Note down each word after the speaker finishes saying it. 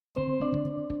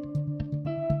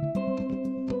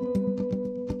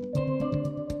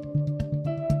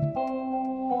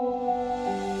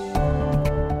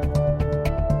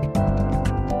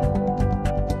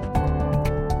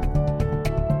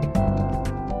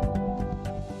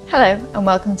Hello and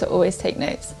welcome to Always Take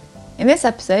Notes. In this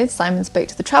episode, Simon spoke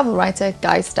to the travel writer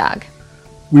Guy Stagg.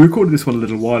 We recorded this one a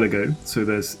little while ago, so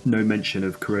there's no mention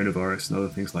of coronavirus and other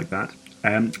things like that.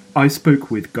 I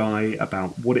spoke with Guy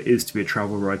about what it is to be a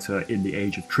travel writer in the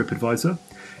age of TripAdvisor,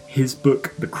 his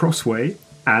book The Crossway,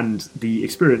 and the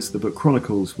experience the book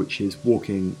chronicles, which is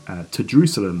walking to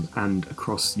Jerusalem and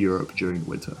across Europe during the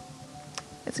winter.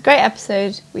 It's a great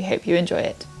episode. We hope you enjoy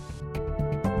it.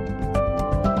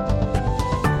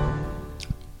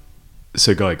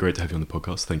 So Guy, great to have you on the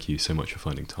podcast. Thank you so much for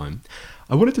finding time.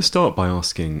 I wanted to start by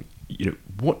asking,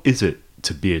 what is it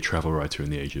to be a travel writer in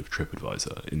the age of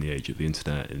TripAdvisor, in the age of the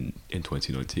internet in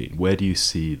 2019? Where do you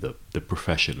see the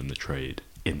profession and the trade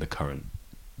in the current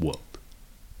world?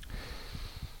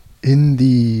 In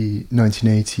the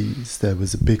 1980s, there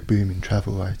was a big boom in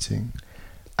travel writing,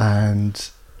 and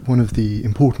one of the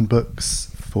important books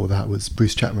for that was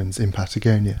Bruce Chatwin's In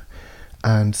Patagonia.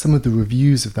 And some of the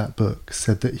reviews of that book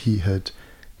said that he had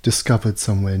discovered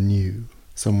somewhere new,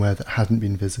 somewhere that hadn't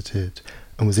been visited,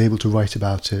 and was able to write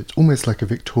about it almost like a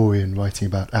Victorian writing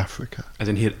about Africa. As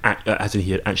in he had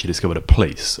actually discovered a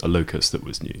place, a locus that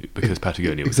was new, because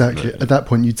Patagonia was exactly. unknown. At that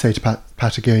point, you'd say to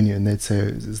Patagonia, and they'd say,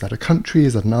 "Is that a country?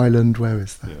 Is that an island? Where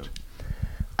is that?" Yeah.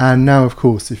 And now, of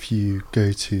course, if you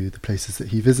go to the places that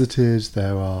he visited,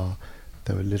 there were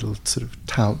little sort of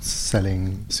touts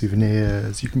selling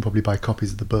souvenirs. You can probably buy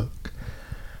copies of the book.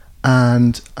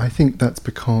 And I think that's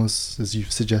because, as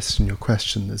you've suggested in your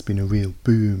question, there's been a real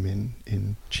boom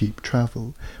in cheap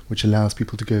travel, which allows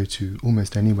people to go to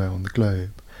almost anywhere on the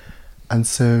globe. And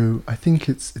so I think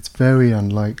it's very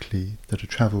unlikely that a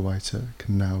travel writer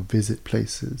can now visit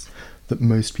places that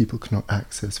most people cannot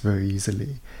access very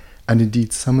easily. And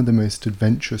indeed, some of the most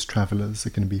adventurous travellers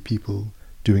are going to be people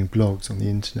doing blogs on the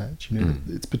internet.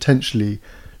 It's potentially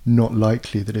not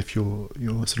likely that if you're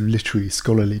sort of literary,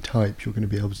 scholarly type, you're going to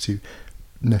be able to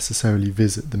necessarily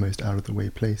visit the most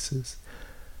out-of-the-way places.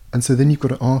 And so then you've got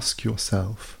to ask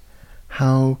yourself,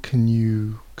 how can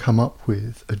you come up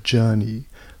with a journey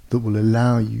that will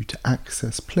allow you to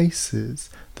access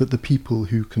places that the people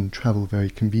who can travel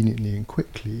very conveniently and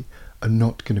quickly are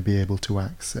not going to be able to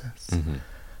access? Mm-hmm.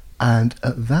 And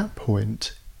at that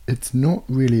point, it's not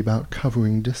really about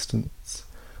covering distance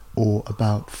or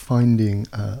about finding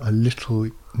a little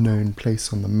known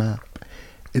place on the map.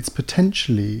 It's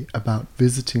potentially about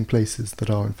visiting places that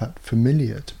are in fact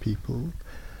familiar to people,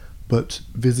 but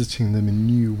visiting them in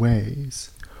new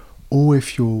ways. Or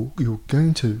if you're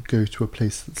going to go to a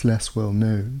place that's less well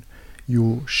known,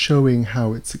 you're showing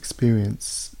how its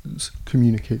experience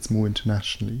communicates more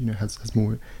internationally, has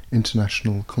more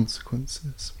international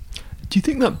consequences. Do you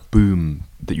think that boom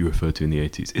that you referred to in the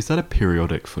 80s, is that a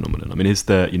periodic phenomenon? I mean, is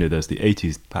there, there's the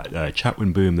 80s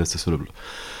Chatwin boom, there's the sort of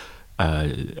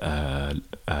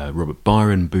Robert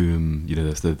Byron boom,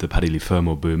 there's the Paddy Lee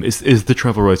Fermor boom. Is the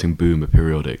travel writing boom a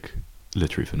periodic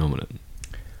literary phenomenon?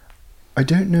 I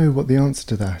don't know what the answer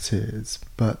to that is,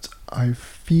 but I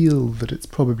feel that it's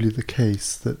probably the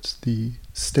case that the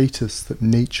status that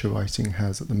nature writing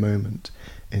has at the moment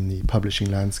in the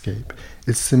publishing landscape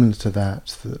is similar to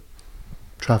that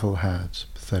travel had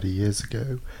 30 years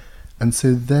ago. And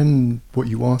so then what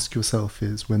you ask yourself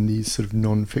is, when these sort of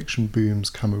non-fiction booms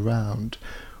come around,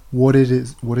 what is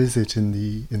it in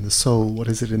the soul, what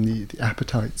is it in the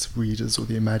appetites of readers or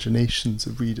the imaginations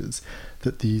of readers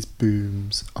that these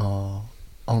booms are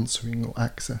answering or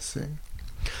accessing?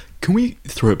 Can we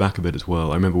throw it back a bit as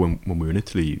well? I remember when we were in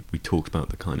Italy, we talked about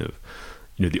the kind of,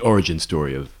 the origin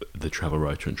story of the travel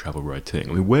writer and travel writing.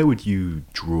 I mean, where would you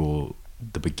draw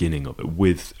the beginning of it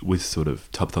with sort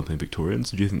of tub-thumping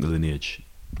Victorians? Or do you think the lineage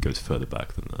goes further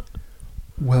back than that?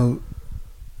 Well,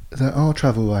 there are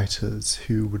travel writers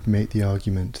who would make the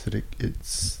argument that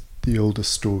it's the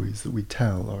oldest stories that we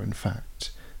tell are in fact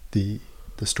the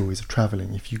stories of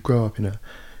travelling. If you grow up in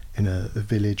a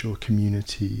village or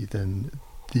community, then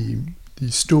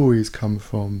the stories come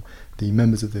from the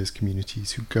members of those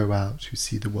communities who go out, who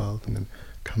see the world, and then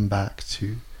come back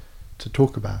to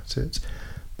talk about it.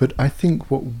 But I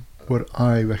think what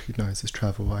I recognise as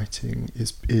travel writing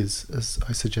is, as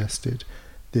I suggested,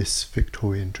 this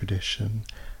Victorian tradition.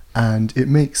 And it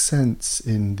makes sense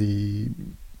in the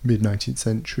mid-19th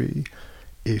century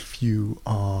if you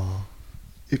are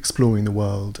exploring the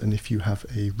world and if you have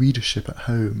a readership at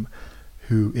home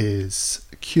who is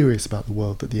curious about the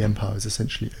world that the empire is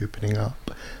essentially opening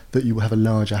up, that you will have a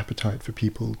large appetite for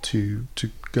people to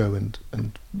go and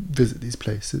visit these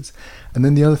places. And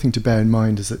then the other thing to bear in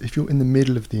mind is that if you're in the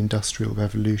middle of the Industrial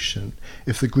Revolution,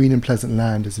 if the green and pleasant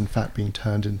land is in fact being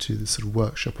turned into the sort of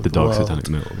workshop of the dark world, satanic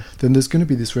mill, then there's going to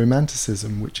be this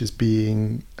romanticism which is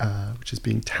being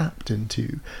tapped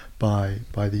into by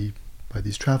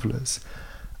these travellers.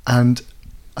 And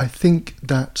I think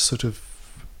that sort of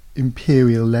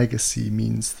imperial legacy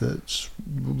means that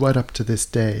right up to this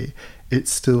day, it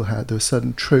still there are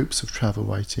certain tropes of travel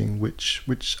writing which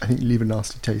I think leave a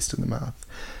nasty taste in the mouth.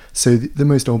 So the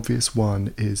most obvious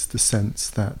one is the sense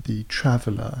that the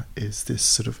traveller is this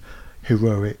sort of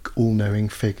heroic, all-knowing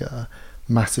figure,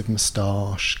 massive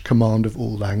moustache, command of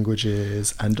all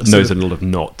languages, and knows a lot of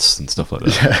knots and stuff like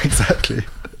that. Yeah, exactly.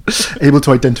 Able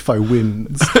to identify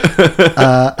winds,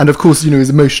 and of course, is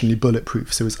emotionally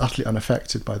bulletproof, so is utterly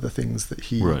unaffected by the things that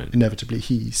he inevitably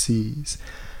sees.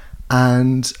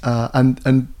 And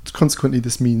consequently,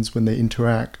 this means when they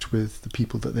interact with the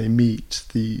people that they meet,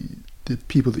 the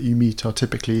people that you meet are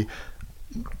typically,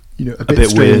 a bit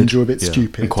strange or a bit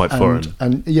stupid and quite foreign.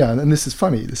 And this is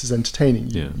funny. This is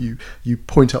entertaining. You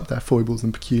point up their foibles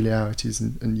and peculiarities,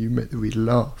 and you make the reader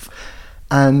laugh.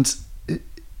 And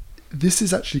this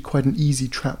is actually quite an easy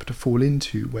trap to fall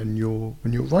into when you're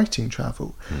writing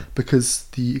travel, because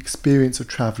the experience of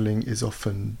travelling is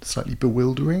often slightly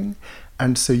bewildering.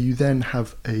 And so you then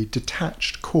have a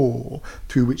detached core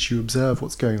through which you observe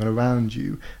what's going on around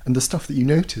you. And the stuff that you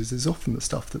notice is often the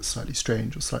stuff that's slightly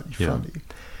strange or slightly funny.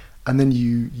 And then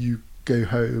you go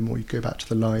home or you go back to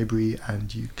the library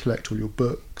and you collect all your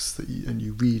books and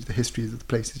you read the histories of the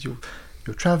places you're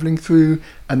travelling through.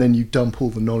 And then you dump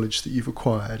all the knowledge that you've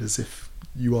acquired as if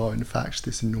you are, in fact,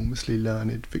 this enormously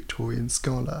learned Victorian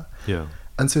scholar. Yeah.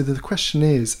 And so the question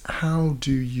is, how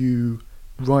do you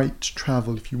write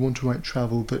travel, if you want to write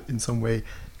travel that in some way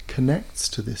connects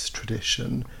to this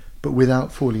tradition, but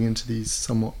without falling into these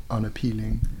somewhat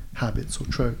unappealing habits or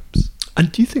tropes?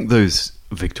 And do you think those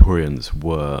Victorians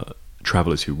were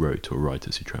travellers who wrote or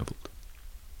writers who travelled?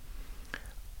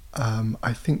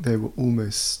 I think they were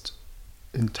almost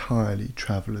entirely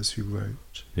travellers who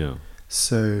wrote. Yeah.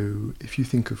 So if you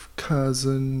think of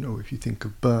Curzon or if you think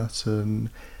of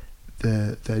Burton,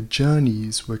 their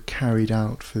journeys were carried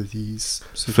out for these...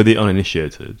 For the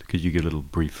uninitiated, could you give little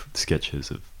brief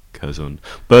sketches of Curzon?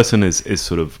 Burton is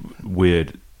sort of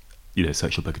weird,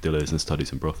 sexual peccadillos and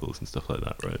studies in brothels and stuff like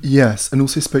that, right? Yes, and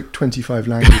also spoke 25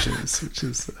 languages, which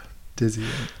is dizzying.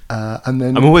 And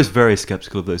then I'm always very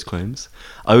sceptical of those claims.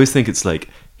 I always think it's like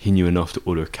he knew enough to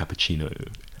order a cappuccino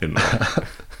in there.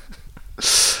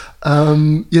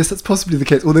 Yes, that's possibly the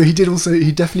case. Although he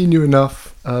definitely knew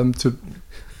enough to...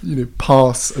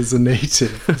 pass as a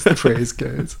native, as the phrase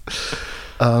goes.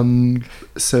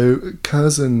 So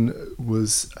Curzon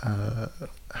was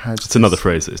had. It's another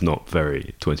phrase that is not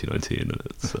very 2019.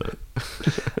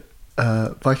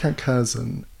 Viscount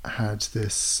Curzon had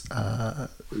this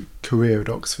career at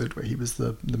Oxford where he was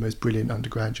the most brilliant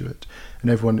undergraduate, and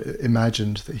everyone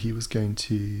imagined that he was going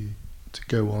to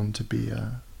go on to be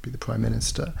the Prime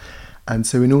Minister. And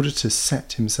so in order to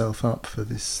set himself up for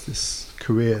this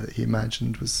career that he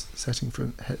imagined was setting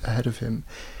ahead of him,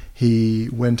 he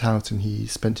went out and he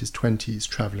spent his 20s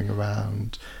travelling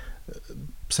around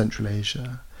Central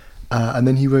Asia. And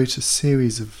then he wrote a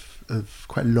series of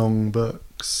quite long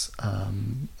books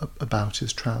about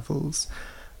his travels,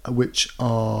 which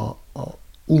are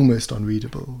almost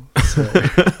unreadable. So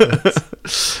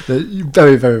they're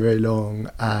very, very, very long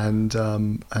and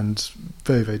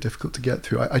very, very difficult to get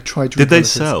through. I tried to. Did they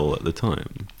sell at the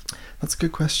time? That's a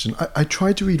good question. I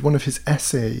tried to read one of his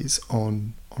essays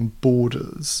on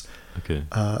borders. Okay.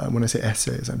 When I say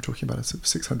essays, I'm talking about a sort of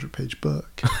 600-page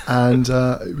book, and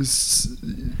it was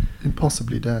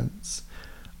impossibly dense.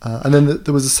 And then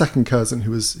there was a second Curzon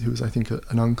who was I think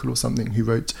an uncle or something, who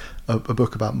wrote a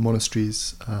book about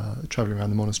monasteries, travelling around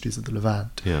the monasteries of the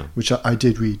Levant, which I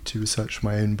did read to research for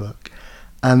my own book,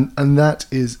 and that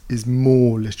is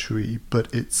more literary,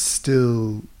 but it's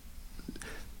still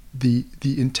the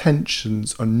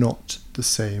intentions are not the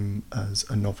same as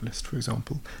a novelist, for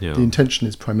example. Yeah. The intention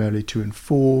is primarily to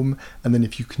inform, and then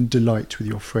if you can delight with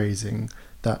your phrasing,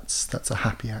 that's a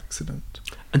happy accident.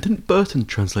 And didn't Burton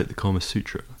translate the Kama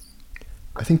Sutra?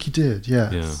 I think he did,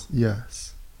 yes. Yeah.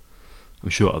 Yes. I'm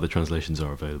sure other translations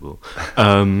are available.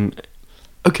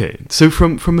 Okay, so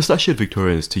from mustachioed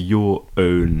Victorians to your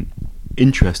own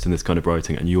interest in this kind of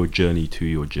writing and your journey to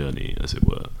your journey, as it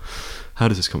were, how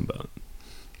does this come about?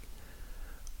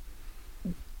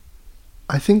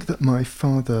 I think that my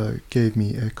father gave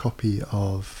me a copy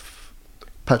of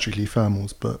Patrick Leigh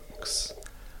Fermore's books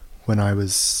when I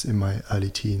was in my early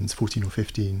teens, 14 or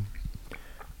 15.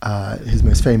 His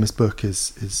most famous book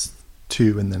is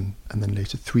 2 and then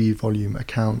later 3-volume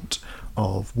account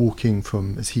of walking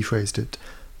from, as he phrased it,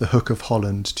 the Hook of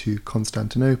Holland to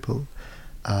Constantinople.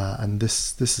 And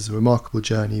this is a remarkable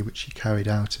journey which he carried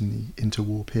out in the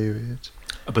interwar period.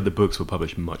 But the books were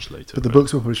published much later. But the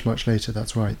books were published much later,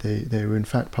 that's right. They were in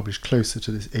fact published closer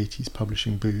to this 80s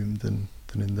publishing boom than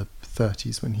in the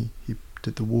 30s when he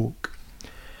did the walk.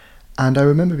 And I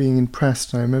remember being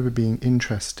impressed and I remember being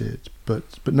interested, but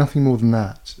nothing more than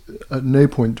that. At no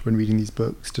point when reading these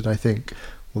books did I think,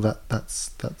 well, that's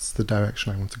the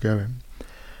direction I want to go in.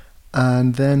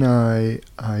 And then I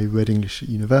read English at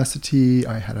university,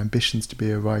 I had ambitions to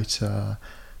be a writer,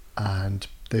 and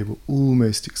they were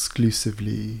almost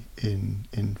exclusively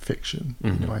in fiction.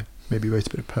 Mm-hmm. You know, I maybe wrote a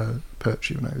bit of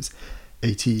poetry when I was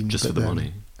 18. Just for the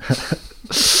money.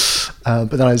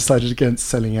 But then I decided against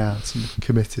selling out and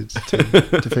committed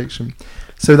to fiction.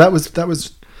 So that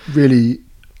was really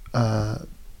the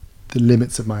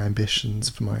limits of my ambitions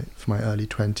for my early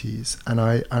 20s, and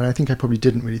I think I probably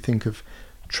didn't really think of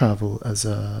travel as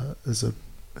a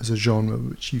genre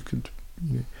which you could,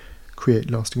 you know,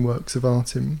 create lasting works of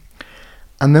art in.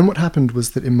 And then what happened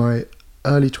was that in my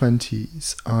early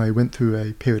 20s I went through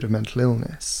a period of mental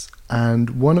illness,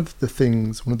 and one of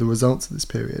the results of this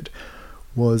period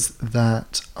was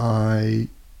that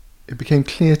it became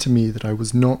clear to me that I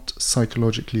was not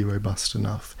psychologically robust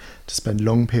enough to spend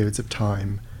long periods of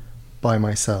time by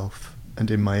myself and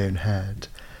in my own head,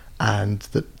 and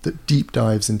that deep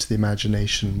dives into the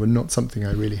imagination were not something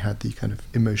I really had the kind of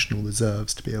emotional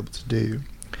reserves to be able to do.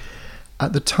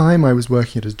 At the time I was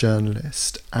working as a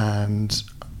journalist, and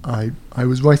I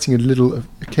was writing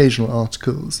occasional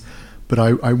articles, but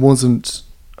I wasn't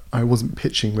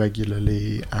pitching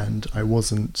regularly, and I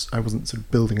wasn't sort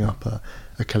of building up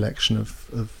a collection of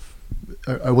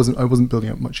I wasn't building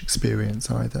up much experience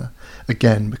either.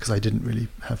 Again, because I didn't really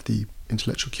have the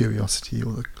intellectual curiosity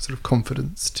or the sort of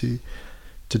confidence to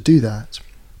do that.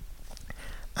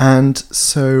 And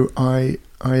so I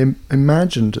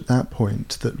imagined at that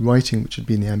point that writing, which had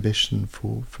been the ambition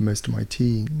for most of my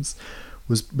teens,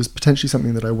 was potentially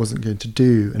something that I wasn't going to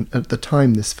do. And at the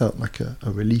time, this felt like a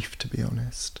relief, to be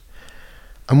honest.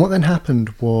 And what then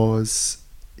happened was,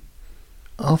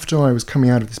 after I was coming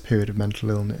out of this period of mental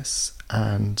illness,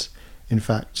 and in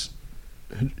fact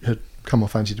had come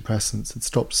off antidepressants, had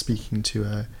stopped speaking to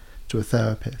a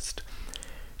therapist,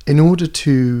 in order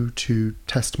to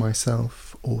test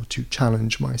myself or to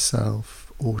challenge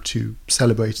myself or to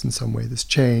celebrate in some way this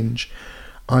change,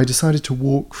 I decided to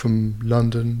walk from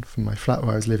London, from my flat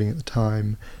where I was living at the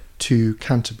time, to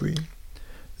Canterbury.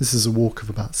 This is a walk of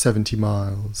about 70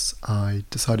 miles. I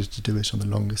decided to do it on the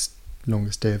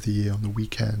longest day of the year, on the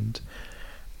weekend.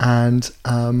 And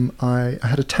I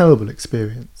had a terrible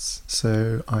experience.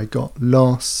 So I got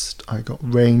lost, I got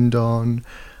rained on,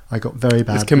 I got very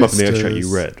bad This came blisters. up in the extract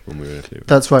you read when we were in Italy.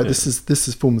 That's right. Yeah.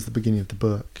 This forms the beginning of the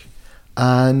book.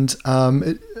 And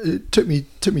it took me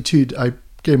I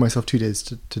gave myself 2 days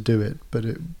to do it, but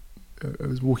I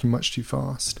was walking much too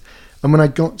fast. And when I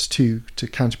got to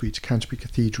Canterbury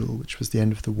Cathedral, which was the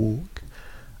end of the walk,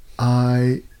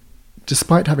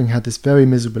 despite having had this very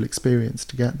miserable experience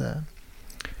to get there,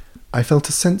 I felt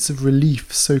a sense of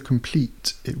relief so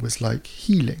complete, it was like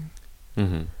healing.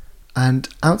 Mm-hmm. And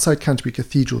outside Canterbury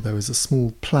Cathedral there was a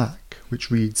small plaque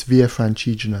which reads Via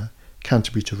Francigena,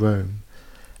 Canterbury to Rome.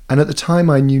 And at the time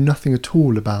I knew nothing at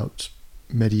all about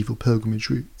medieval pilgrimage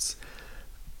routes.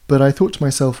 But I thought to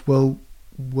myself, well,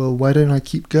 why don't I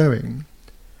keep going?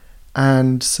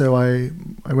 And so I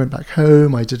went back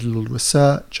home, I did a little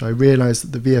research, I realised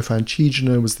that the Via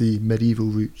Francigena was the medieval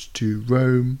route to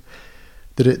Rome,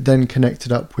 that it then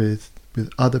connected up with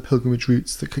other pilgrimage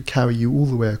routes that could carry you all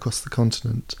the way across the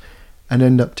continent and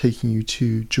end up taking you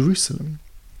to Jerusalem.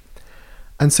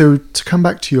 And so to come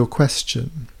back to your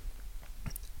question,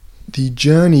 the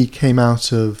journey came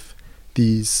out of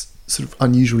these sort of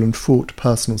unusual and fraught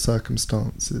personal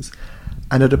circumstances,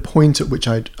 and at a point at which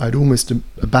I'd almost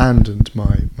abandoned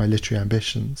my literary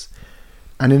ambitions.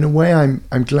 And in a way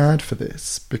I'm glad for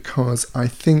this, because I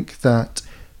think that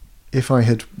if I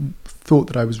had thought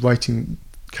that I was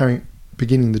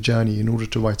beginning the journey in order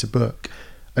to write a book,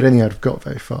 I don't think I'd have got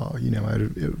very far. You know, I'd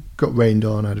have got rained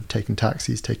on, I'd have taken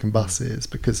taxis, taken buses,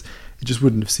 because it just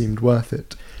wouldn't have seemed worth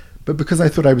it. But because I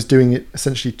thought I was doing it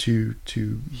essentially to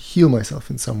heal myself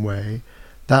in some way,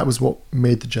 that was what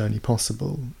made the journey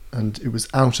possible. And it was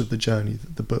out of the journey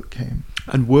that the book came.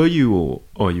 And were you or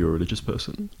are you a religious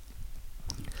person?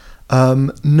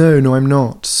 No, I'm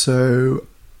not. So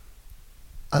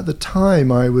at the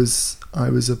time I was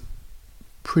a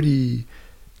pretty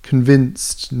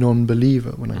convinced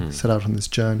non-believer when I set out on this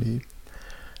journey,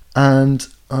 and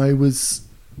I was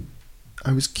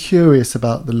curious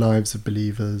about the lives of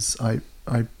believers. I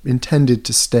intended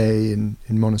to stay in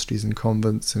monasteries and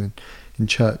convents and in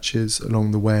churches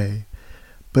along the way,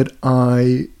 but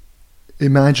I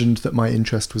imagined that my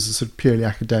interest was a sort of purely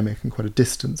academic and quite a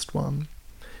distanced one.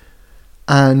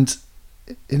 And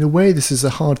in a way, this is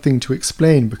a hard thing to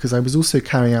explain, because I was also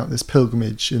carrying out this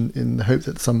pilgrimage in the hope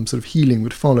that some sort of healing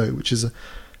would follow, which is a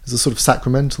sort of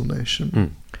sacramental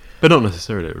notion. But not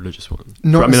necessarily a religious one.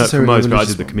 Not necessarily for my a experience, I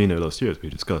religious did the one. Camino last year, as we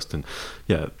discussed, and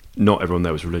not everyone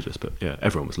there was religious, but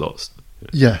everyone was lost.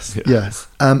 Yes, Yeah. yes.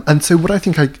 And so what I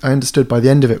think I understood by the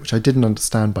end of it, which I didn't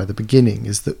understand by the beginning,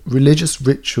 is that religious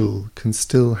ritual can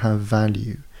still have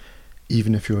value,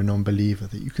 even if you're a non-believer,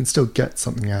 that you can still get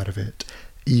something out of it,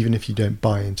 even if you don't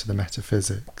buy into the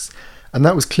metaphysics. And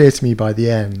that was clear to me by the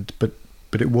end, but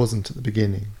it wasn't at the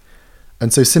beginning.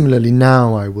 And so similarly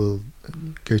now I will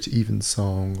go to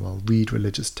evensong, I'll read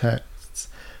religious texts,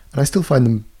 and I still find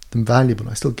them valuable,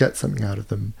 I still get something out of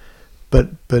them. But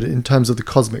in terms of the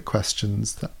cosmic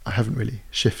questions, that I haven't really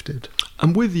shifted.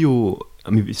 And with you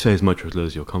say as much or as little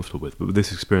as you're comfortable with, but with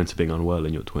this experience of being unwell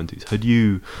in your 20s, had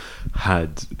you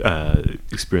had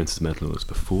experiences of mental illness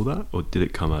before that, or did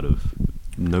it come out of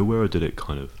nowhere, or did it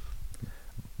kind of...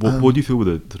 What do you feel were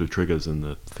the sort of triggers and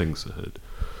the things that had...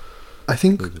 I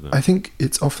think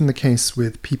it's often the case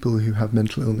with people who have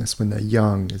mental illness when they're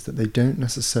young, is that they don't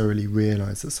necessarily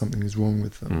realise that something is wrong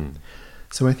with them.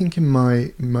 So I think in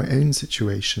my own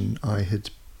situation, I had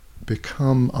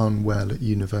become unwell at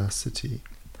university.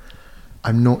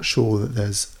 I'm not sure that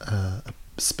there's a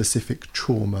specific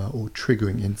trauma or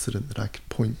triggering incident that I could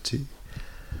point to.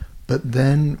 But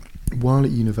then, while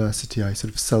at university, I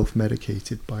sort of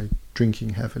self-medicated by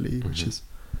drinking heavily, which is...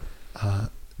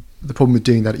 the problem with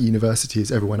doing that at university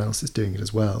is everyone else is doing it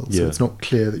as well. So it's not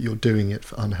clear that you're doing it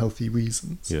for unhealthy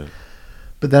reasons. Yeah.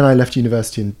 But then I left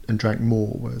university and drank more,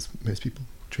 whereas most people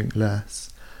drink less.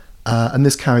 And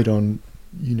this carried on,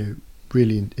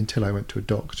 really until I went to a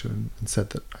doctor and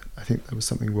said that I think there was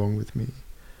something wrong with me.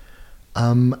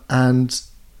 And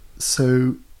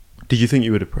so... Did you think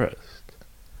you were depressed?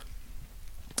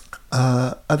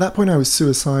 At that point I was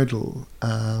suicidal.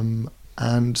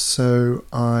 And so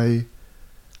I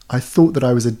thought that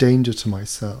I was a danger to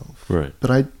myself. Right.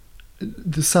 But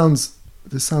this sounds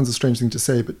a strange thing to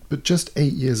say, but just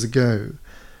 8 years ago,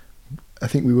 I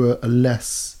think we were a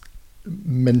less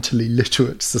mentally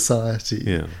literate society.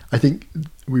 Yeah. I think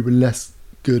we were less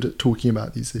good at talking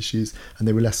about these issues, and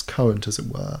they were less current, as it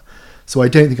were. So I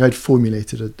don't think I'd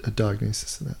formulated a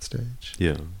diagnosis at that stage.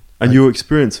 Yeah. And your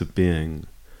experience of being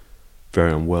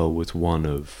very unwell was one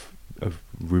of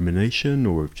rumination,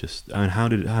 or of just... And how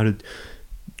did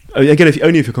again, if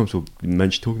you're comfortable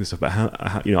talking this stuff, but how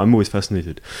I'm always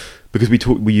fascinated because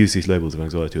we use these labels of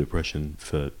anxiety or depression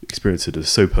for experiences that are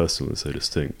so personal and so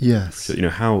distinct. Yes. So,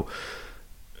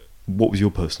 what was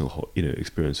your personal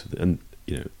experience with it, and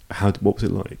what was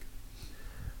it like?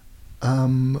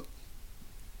 Well,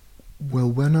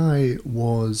 when I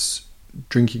was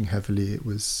drinking heavily, it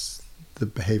was the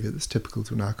behaviour that's typical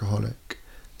to an alcoholic.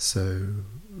 So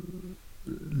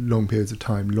long periods of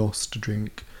time lost to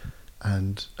drink,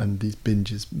 and these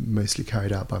binges mostly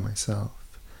carried out by myself.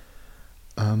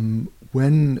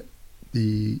 When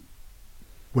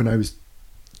I was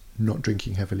not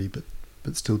drinking heavily but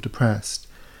still depressed,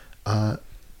 the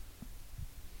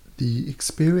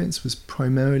experience was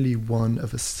primarily one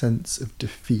of a sense of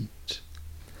defeat.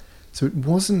 So it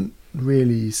wasn't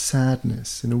really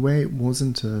sadness. In a way, it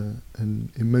wasn't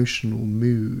an emotional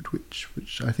mood, which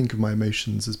I think of my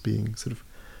emotions as being sort of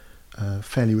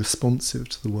fairly responsive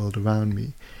to the world around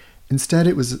me. Instead,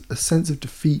 it was a sense of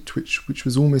defeat, which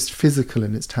was almost physical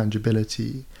in its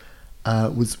tangibility,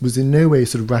 was in no way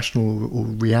sort of rational or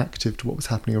reactive to what was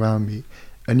happening around me,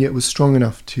 and yet was strong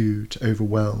enough to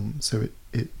overwhelm. So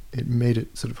it made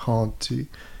it sort of hard to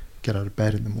get out of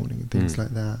bed in the morning and things like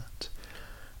that.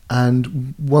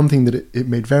 And one thing that it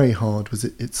made very hard was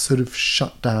it sort of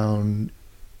shut down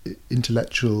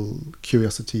intellectual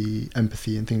curiosity,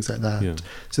 empathy, and things like that. Yeah.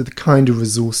 So the kind of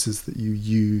resources that you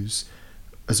use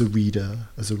as a reader,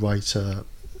 as a writer,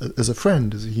 as a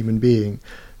friend, as a human being,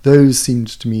 those seemed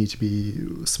to me to be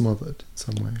smothered in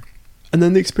some way. And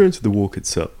then the experience of the walk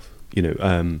itself,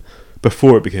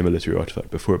 before it became a literary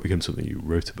artifact, before it became something you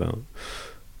wrote about,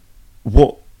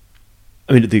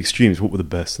 at the extremes, what were the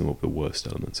best and what were the worst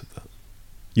elements of that?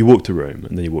 You walked to Rome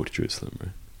and then you walked to Jerusalem,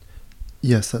 right?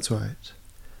 Yes, that's right.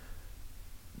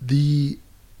 The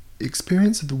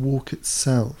experience of the walk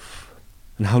itself...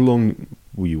 And how long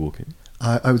were you walking?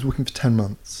 I was walking for 10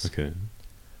 months. Okay.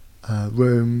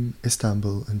 Rome,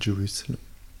 Istanbul and Jerusalem.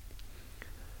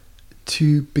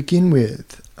 To begin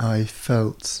with, I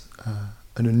felt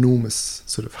an enormous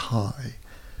sort of high.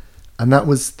 And that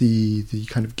was the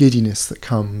kind of giddiness that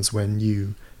comes when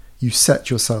you set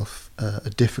yourself a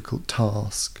difficult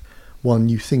task, one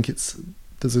you think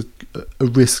there's a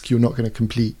risk you're not going to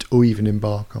complete or even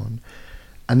embark on.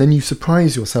 And then you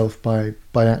surprise yourself by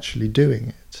actually doing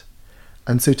it.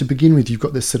 And so to begin with, you've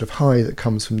got this sort of high that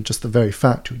comes from just the very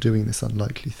fact you're doing this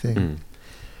unlikely thing. Mm.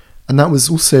 And that was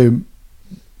also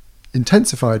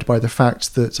intensified by the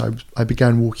fact that I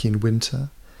began walking in winter.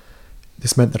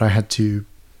 This meant that I had to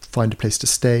find a place to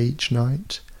stay each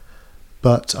night.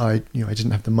 But I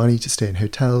didn't have the money to stay in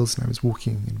hotels, and I was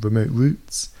walking in remote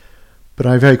routes. But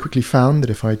I very quickly found that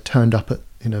if I turned up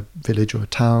in a village or a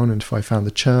town, and if I found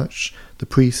the church, the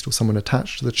priest or someone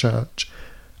attached to the church,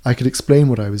 I could explain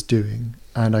what I was doing,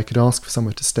 and I could ask for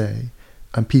somewhere to stay,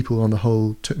 and people on the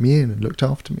whole took me in and looked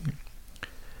after me.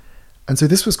 And so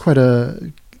this was quite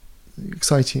a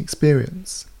exciting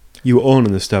experience. You were on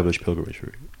an established pilgrimage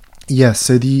route. Yes,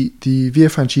 so the Via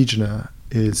Francigena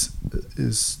is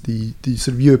the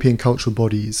sort of European cultural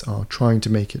bodies are trying to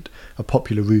make it a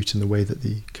popular route in the way that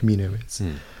the Camino is.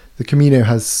 Mm. The Camino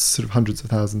has sort of hundreds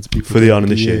of thousands of people. For the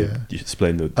uninitiated, you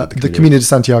explain the Camino de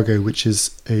Santiago, which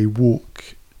is a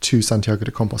walk to Santiago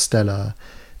de Compostela.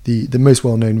 The most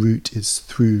well-known route is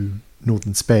through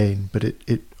northern Spain, but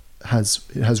it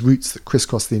has routes that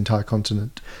crisscross the entire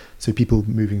continent. So people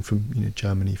moving from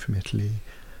Germany, from Italy,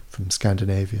 from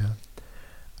Scandinavia.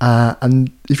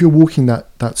 And if you're walking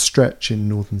that stretch in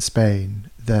northern Spain,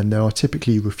 then there are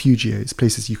typically refugios,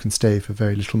 places you can stay for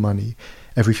very little money,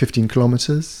 every 15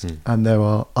 kilometres, and there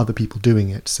are other people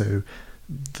doing it. So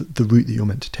the route that you're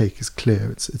meant to take is clear.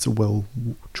 It's a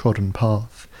well-trodden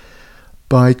path.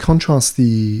 By contrast,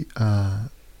 the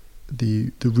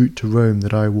route to Rome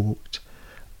that I walked,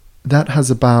 that has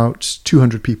about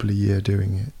 200 people a year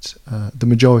doing it. The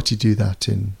majority do that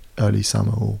in early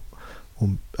summer or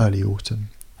early autumn,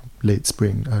 late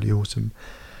spring, early autumn.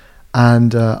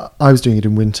 And I was doing it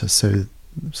in winter, so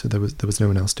there was no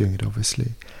one else doing it,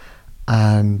 obviously.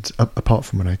 And apart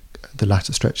from the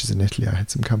latter stretches in Italy, I had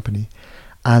some company.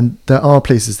 And there are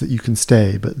places that you can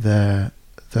stay, but they're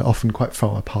often quite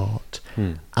far apart.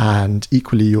 And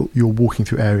equally, you're walking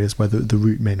through areas where the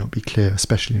route may not be clear,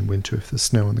 especially in winter if there's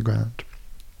snow on the ground.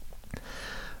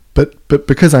 But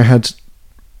because I had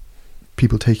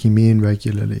people taking me in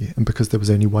regularly, and because there was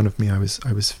only one of me, I was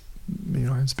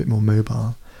a bit more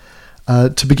mobile.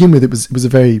 To begin with, it was a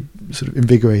very sort of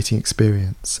invigorating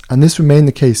experience, and this remained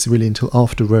the case really until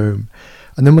after Rome.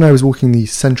 And then when I was walking the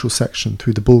central section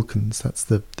through the Balkans, that's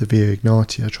the Via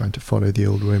Egnatia, trying to follow the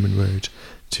old Roman road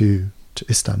to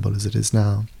Istanbul as it is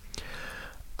now,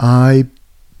 I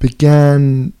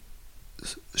began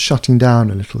shutting down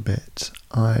a little bit.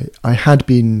 I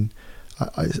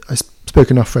spoke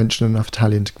enough French and enough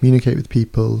Italian to communicate with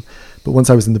people, but once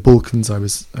I was in the Balkans, I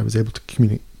was able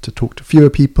to talk to fewer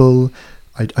people.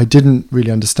 I didn't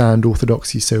really understand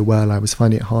Orthodoxy so well. I was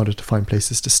finding it harder to find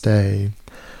places to stay.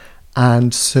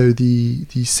 And so the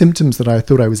symptoms that I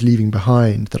thought I was leaving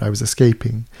behind, that I was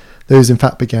escaping, those in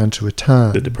fact began to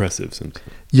return. The depressive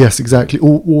symptoms. Yes, exactly.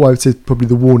 Or I would say probably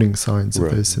the warning signs of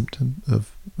Right. those symptoms,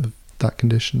 of that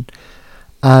condition.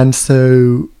 And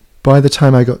so by the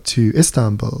time I got to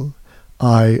Istanbul,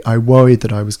 I worried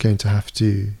that I was going to have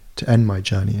to end my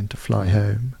journey and to fly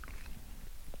home.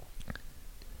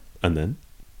 And then?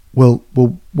 Well,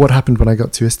 what happened when I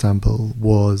got to Istanbul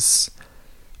was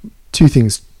two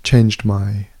things changed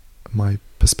my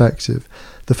perspective.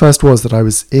 The first was that I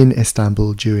was in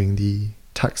Istanbul during the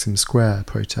Taksim Square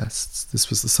protests. This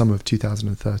was the summer of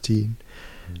 2013.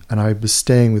 And I was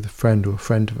staying with a friend or a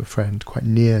friend of a friend quite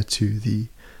near to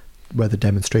where the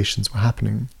demonstrations were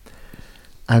happening.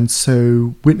 And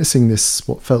so witnessing this,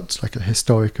 what felt like a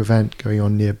historic event going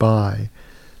on nearby,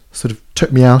 sort of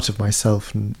took me out of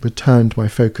myself and returned my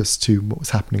focus to what was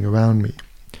happening around me.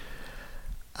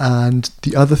 And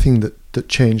the other thing that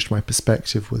changed my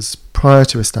perspective was, prior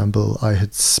to Istanbul, I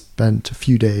had spent a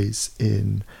few days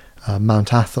in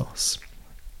Mount Athos,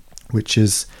 which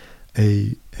is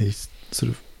a sort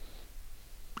of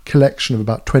collection of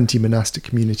about 20 monastic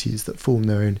communities that form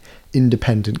their own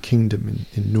independent kingdom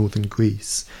in northern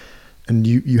Greece. And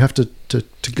you have to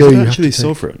go. Is it actually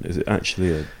sovereign? Is it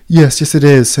actually a... Yes, it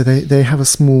is. So they have a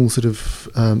small sort of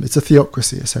it's a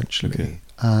theocracy essentially, Okay.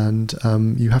 and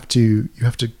you have to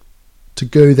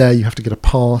go there. You have to get a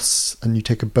pass, and you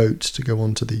take a boat to go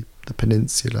onto the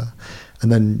peninsula,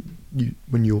 and then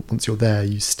once you're there,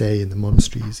 you stay in the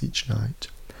monasteries each night.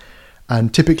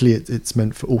 And typically it's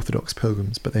meant for Orthodox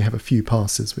pilgrims, but they have a few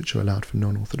passes which are allowed for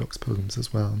non-Orthodox pilgrims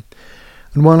as well.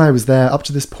 And while I was there, up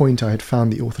to this point, I had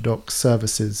found the Orthodox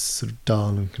services sort of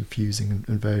dull and confusing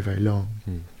and very, very long.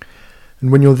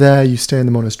 And when you're there, you stay in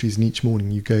the monasteries, and each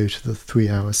morning you go to the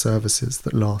 3-hour services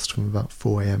that last from about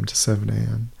 4 a.m. to 7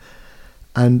 a.m.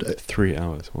 And 3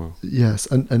 hours, wow. Yes,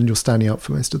 and you're standing up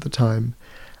for most of the time.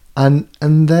 And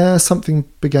there something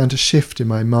began to shift in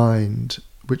my mind,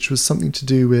 which was something to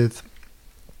do with,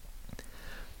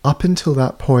 up until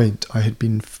that point, I had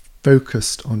been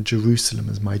focused on Jerusalem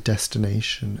as my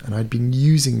destination, and I'd been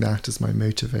using that as my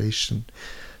motivation,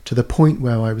 to the point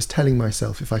where I was telling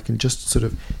myself, if I can just sort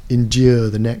of endure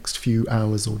the next few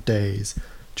hours or days,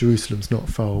 Jerusalem's not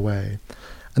far away.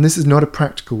 And this is not a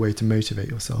practical way to motivate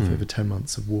yourself over 10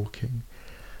 months of walking.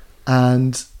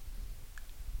 And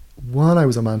while I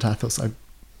was on Mount Athos,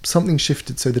 something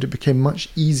shifted so that it became much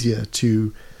easier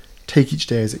to take each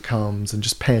day as it comes and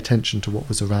just pay attention to what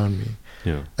was around me.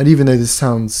 Yeah. And even though this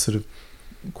sounds sort of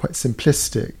quite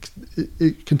simplistic,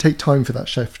 it can take time for that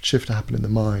shift to happen in the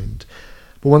mind.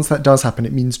 But once that does happen,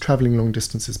 it means travelling long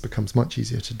distances becomes much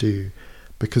easier to do,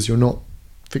 because you're not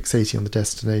fixating on the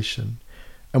destination.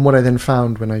 And what I then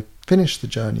found when I finished the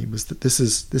journey was that this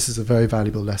is a very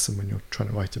valuable lesson when you're trying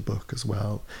to write a book as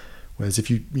well. Whereas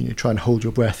if you try and hold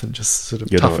your breath and just sort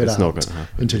of tough it out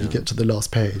until you get to the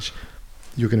last page,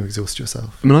 you're going to exhaust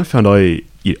yourself. I mean, I found I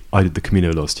did the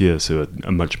Camino last year, so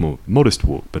a much more modest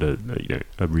walk, but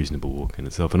a reasonable walk in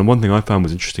itself. And one thing I found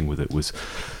was interesting with it was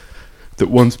that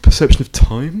one's perception of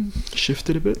time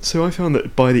shifted a bit. So I found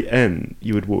that by the end,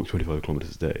 you would walk 25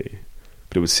 kilometers a day,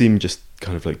 but it would seem just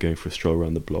kind of like going for a stroll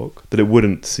around the block. That it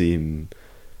wouldn't seem.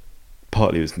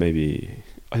 Partly it was maybe,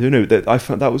 I don't know. That I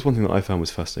found that was one thing that I found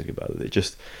was fascinating about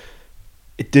it.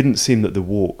 It didn't seem that the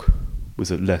walk was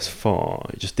less far.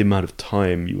 Just the amount of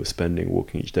time you were spending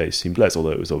walking each day seemed less, although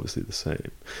it was obviously the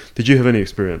same. Did you have any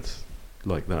experience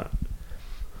like that?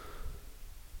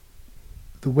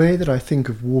 The way that I think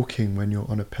of walking when you're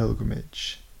on a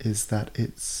pilgrimage is that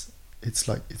it's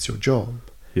like it's your job.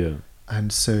 Yeah.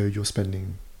 And so you're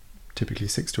spending typically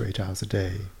 6 to 8 hours a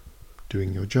day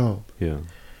doing your job. Yeah.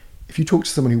 If you talk to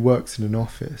someone who works in an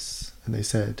office and you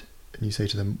say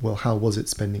to them, well, how was it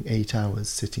spending 8 hours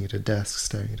sitting at a desk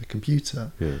staring at a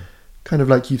computer? Yeah. Kind of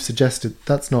like you've suggested,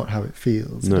 that's not how it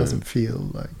feels. No. It doesn't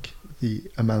feel like the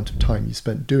amount of time you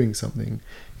spent doing something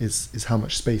is how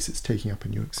much space it's taking up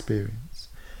in your experience.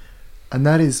 And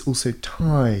that is also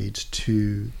tied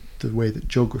to the way that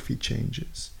geography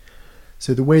changes.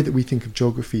 So the way that we think of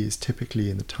geography is typically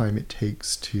in the time it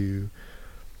takes to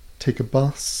take a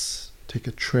bus, take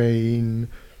a train,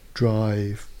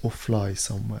 drive, or fly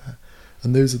somewhere.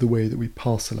 And those are the way that we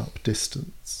parcel up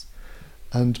distance.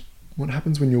 And what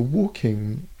happens when you're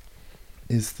walking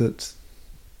is that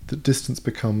the distance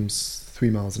becomes 3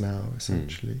 miles an hour,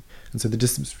 essentially. And so the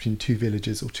distance between 2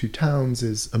 villages or 2 towns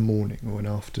is a morning or an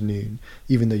afternoon,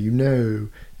 even though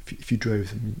if you drove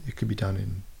them, it could be done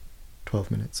in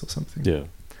 12 minutes or something. Yeah.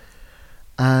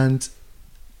 And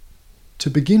to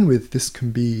begin with, this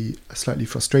can be a slightly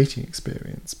frustrating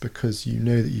experience, because you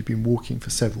know that you've been walking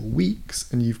for several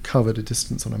weeks and you've covered a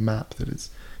distance on a map that is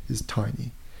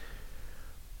tiny.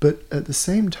 But at the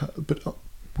same time,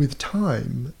 with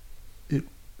time, it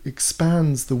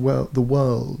expands the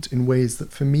world in ways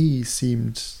that for me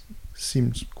seemed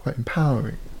quite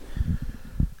empowering.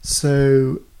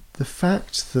 So the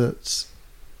fact that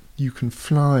you can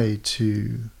fly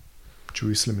to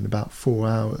Jerusalem in about 4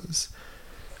 hours,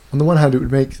 on the one hand, it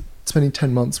would make spending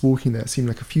 10 months walking there seem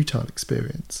like a futile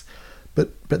experience.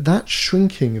 But that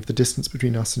shrinking of the distance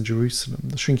between us and Jerusalem,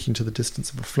 the shrinking to the distance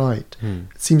of a flight,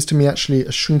 it seems to me actually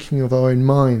a shrinking of our own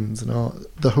minds and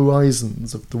the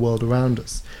horizons of the world around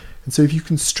us. And so if you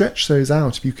can stretch those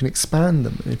out, if you can expand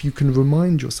them, and if you can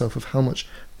remind yourself of how much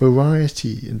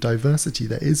variety and diversity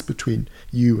there is between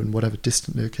you and whatever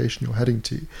distant location you're heading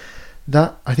to,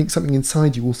 that, I think, something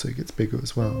inside you also gets bigger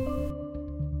as well.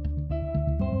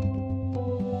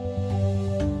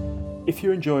 If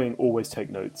you're enjoying Always Take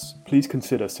Notes, please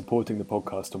consider supporting the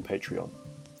podcast on Patreon.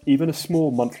 Even a small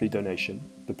monthly donation,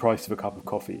 the price of a cup of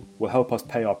coffee, will help us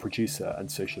pay our producer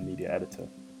and social media editor.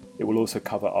 It will also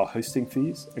cover our hosting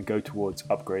fees and go towards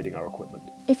upgrading our equipment.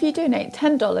 If you donate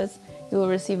 $10, you will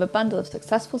receive a bundle of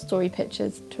successful story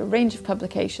pictures to a range of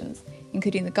publications,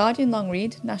 including The Guardian Long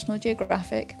Read, National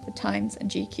Geographic, The Times and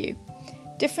GQ.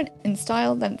 Different in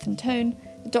style, length and tone,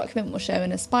 the document will show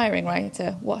an aspiring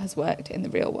writer what has worked in the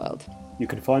real world. You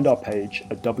can find our page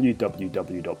at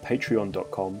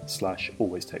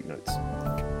www.patreon.com/alwaystakenotes.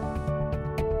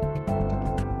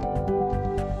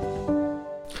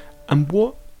 And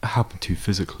what happened to you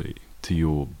physically? to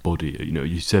your body? You know,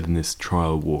 you said in this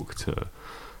trial walk to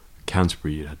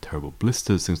Canterbury you had terrible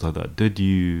blisters, things like that. Did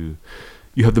you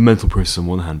have the mental process on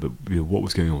one hand, but what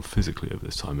was going on physically over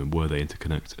this time, and were they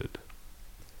interconnected?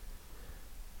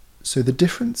 So the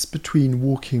difference between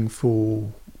walking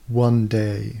for 1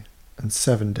 day and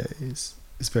 7 days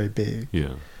is very big.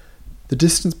 Yeah. The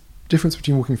difference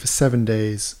between walking for 7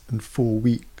 days and 4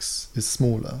 weeks is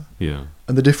smaller. Yeah.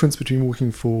 And the difference between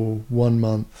walking for 1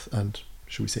 month and,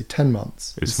 should we say, 10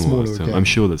 months It's is smaller again. I'm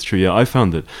sure that's true. Yeah, I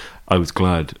found that I was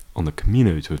glad on the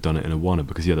Camino to have done it in Awana,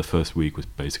 because the first week was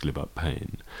basically about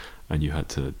pain, and you had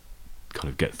to kind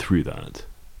of get through that.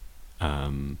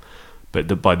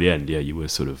 But by the end, you were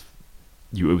sort of,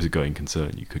 it was a going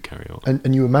concern. You could carry on,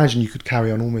 and you imagine you could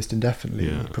carry on almost indefinitely,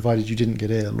 Yeah. provided you didn't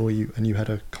get ill or you had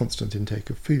a constant intake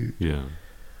of food. Yeah.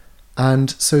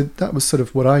 And so that was sort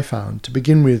of what I found. To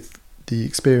begin with, the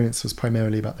experience was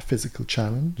primarily about the physical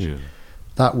challenge. Yeah.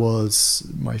 That was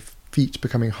my feet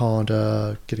becoming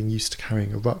harder, getting used to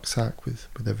carrying a rucksack with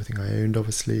everything I owned,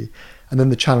 obviously. And then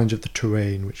the challenge of the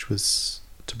terrain, which was,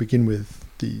 to begin with,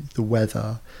 the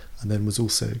weather, and then was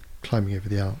also climbing over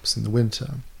the Alps in the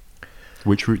winter.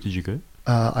 Which route did you go?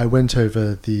 I went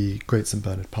over the Great St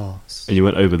Bernard Pass. And you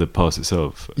went over the pass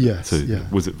itself? Yes, So yeah.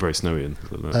 was it very snowy and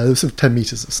things like that? There was sort of 10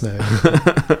 metres of snow,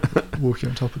 walking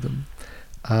on top of them.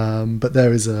 But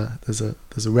there's a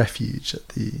refuge at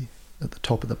the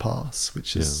top of the pass,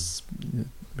 which is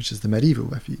the medieval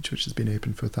refuge, which has been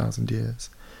open for 1,000 years.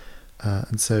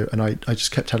 And I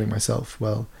just kept telling myself,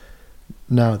 well,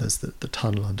 now there's the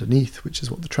tunnel underneath, which is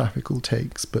what the traffic all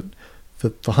takes, but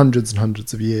for hundreds and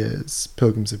hundreds of years,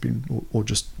 pilgrims have been, or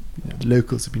just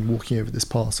locals have been walking over this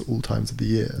pass at all times of the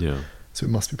year. Yeah. So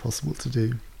it must be possible to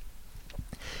do.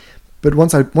 But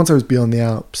once I was beyond the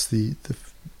Alps, the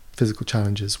physical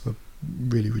challenges were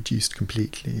really reduced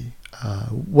completely.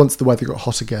 Once the weather got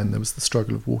hot again, there was the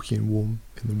struggle of walking in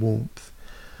the warmth.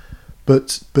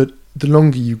 But the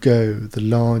longer you go, the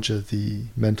larger the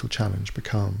mental challenge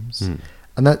becomes.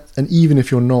 And even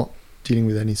if you're not dealing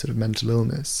with any sort of mental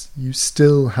illness, you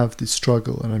still have this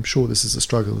struggle, and I'm sure this is a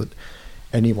struggle that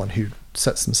anyone who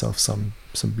sets themselves some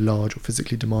large or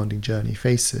physically demanding journey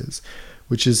faces,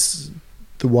 which is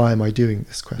the why am I doing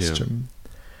this question.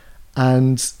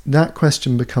 And that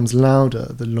question becomes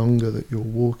louder the longer that you're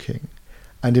walking.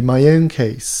 And in my own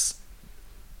case,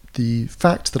 the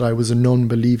fact that I was a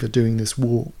non-believer doing this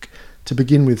walk to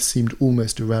begin with seemed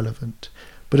almost irrelevant.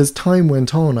 But as time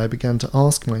went on, I began to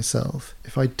ask myself,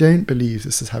 if I don't believe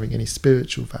this is having any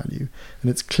spiritual value, and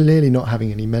it's clearly not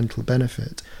having any mental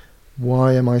benefit,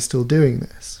 why am I still doing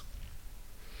this?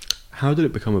 How did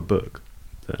it become a book,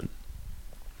 then?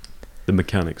 The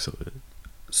mechanics of it.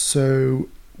 So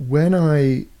when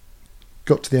I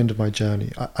got to the end of my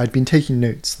journey, I'd been taking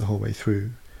notes the whole way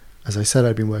through. As I said,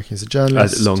 I'd been working as a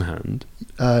journalist. As longhand?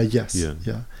 Yes,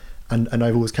 yeah. And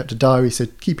I've always kept a diary, so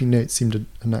keeping notes seemed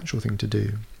a natural thing to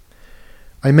do.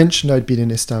 I mentioned I'd been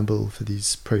in Istanbul for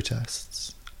these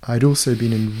protests. I'd also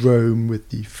been in Rome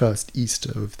with the first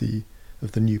Easter of the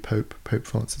new Pope. Pope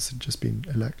Francis had just been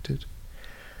elected.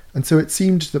 And so it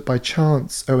seemed that by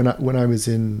chance, when I was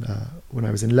in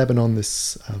Lebanon,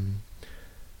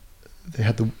 they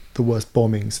had the worst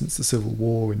bombing since the civil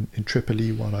war in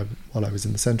Tripoli while I was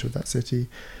in the centre of that city.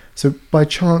 So by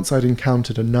chance I'd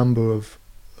encountered a number of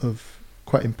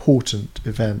quite important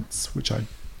events which I'd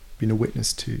been a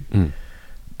witness to.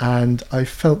 And I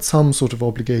felt some sort of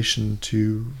obligation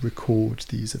to record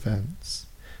these events.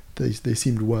 They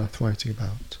seemed worth writing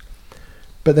about.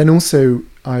 But then also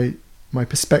my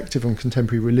perspective on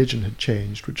contemporary religion had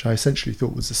changed, which I essentially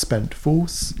thought was a spent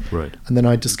force. Right. And then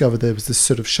I discovered there was this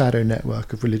sort of shadow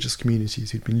network of religious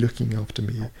communities who'd been looking after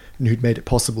me and who'd made it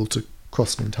possible to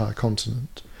cross an entire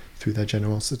continent through their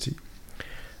generosity.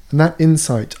 And that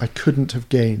insight I couldn't have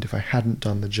gained if I hadn't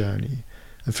done the journey.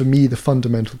 And for me, the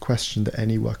fundamental question that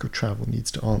any work of travel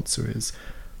needs to answer is,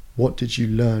 what did you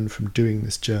learn from doing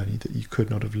this journey that you could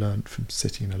not have learned from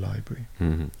sitting in a library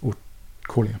or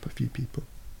calling up a few people?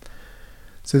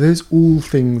 So those all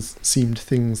things seemed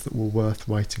things that were worth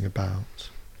writing about.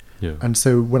 Yeah. And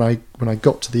so when I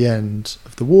got to the end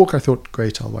of the walk, I thought,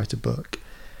 great, I'll write a book.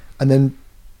 And then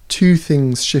two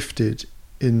things shifted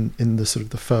in the sort of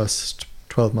the first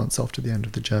 12 months after the end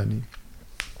of the journey.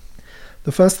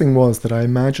 The first thing was that I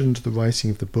imagined the writing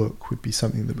of the book would be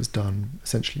something that was done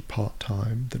essentially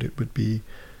part-time, that it wouldn't be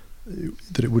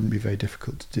very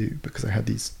difficult to do because I had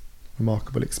these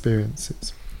remarkable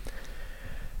experiences.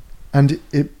 And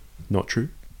it Not true?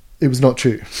 It was not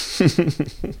true.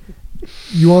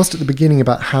 You asked at the beginning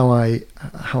about how I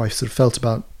sort of felt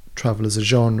about travel as a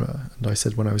genre, and I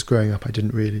said when I was growing up I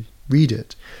didn't really read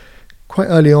it. quite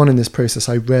early on in this process,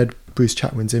 I read Bruce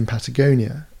Chatwin's In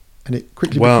Patagonia, and it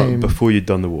quickly became... before you'd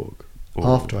done the walk? Or...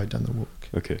 After I'd done the walk.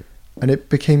 Okay. And it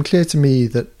became clear to me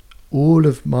that all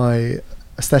of my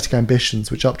aesthetic ambitions,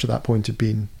 which up to that point had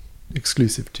been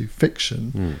exclusive to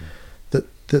fiction, that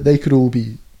they could all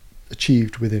be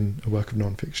achieved within a work of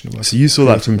non-fiction. So you saw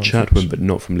that from Chatwin, but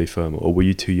not from Lee Fermor, or were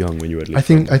you too young when you read Lee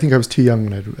Fermor? I think I was too young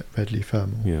when I read Lee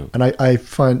Fermor. Yeah. And I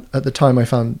find, at the time, I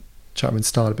found Chatwin's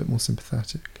style a bit more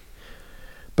sympathetic.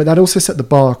 But that also set the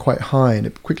bar quite high, and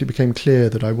it quickly became clear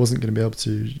that I wasn't going to be able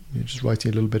to, just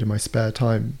writing a little bit in my spare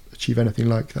time, achieve anything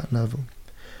like that level.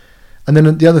 And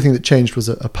then the other thing that changed was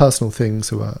a personal thing.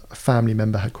 So a family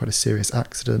member had quite a serious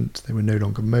accident. They were no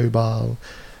longer mobile.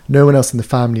 Everyone else in the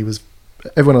family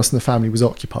was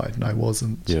occupied, and I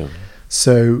wasn't. Yeah.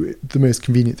 So the most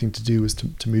convenient thing to do was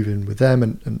to move in with them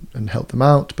and help them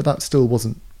out. But that still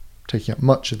wasn't taking up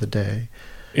much of the day.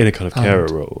 In a kind of carer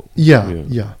role.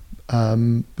 Yeah.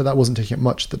 But that wasn't taking up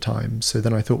much at the time. So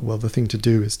then I thought, well, the thing to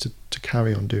do is to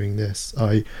carry on doing this.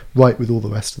 I write with all the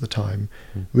rest of the time,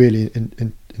 really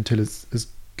until it's as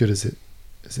good as it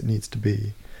needs to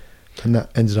be. And that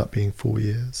ended up being 4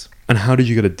 years. And how did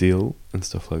you get a deal and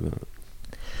stuff like that?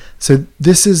 So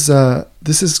this is a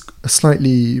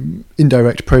slightly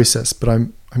indirect process, but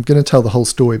I'm going to tell the whole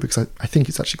story because I think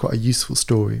it's actually quite a useful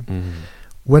story. Mm-hmm.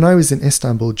 When I was in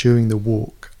Istanbul during the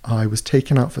walk, I was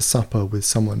taken out for supper with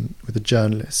a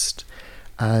journalist,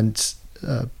 and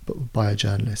by a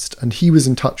journalist, and he was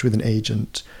in touch with an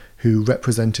agent who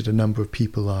represented a number of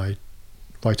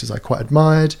writers I quite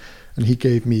admired, and he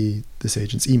gave me this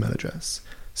agent's email address.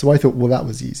 So I thought, well, that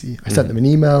was easy. I sent them an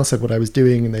email, said what I was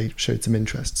doing, and they showed some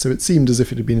interest. So it seemed as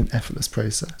if it had been an effortless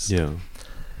process. Yeah.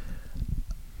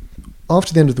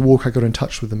 After the end of the walk, I got in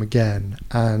touch with them again,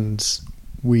 and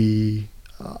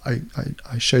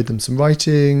I showed them some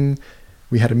writing,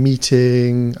 we had a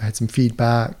meeting, I had some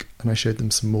feedback, and I showed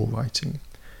them some more writing,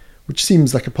 which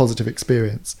seems like a positive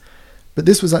experience. But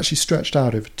this was actually stretched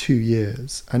out over 2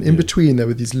 years, and in between there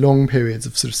were these long periods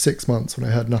of sort of 6 months when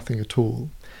I heard nothing at all.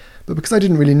 But because I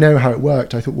didn't really know how it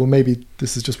worked, I thought, well, maybe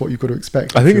this is just what you've got to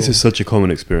expect. I think this is such a common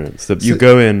experience, that you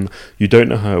go in, you don't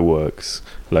know how it works,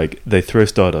 like they throw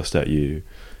stardust at you,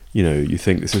 you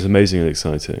think this is amazing and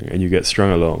exciting, and you get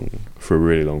strung along for a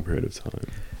really long period of time.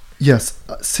 Yes,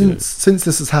 since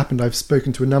this has happened, I've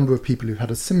spoken to a number of people who've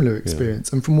had a similar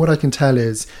experience, and from what I can tell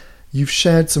is you've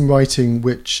shared some writing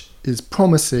which is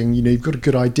promising, you've got a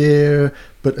good idea,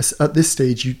 but at this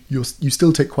stage you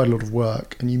still take quite a lot of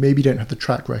work, and you maybe don't have the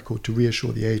track record to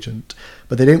reassure the agent,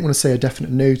 but they don't want to say a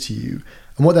definite no to you.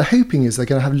 And what they're hoping is they're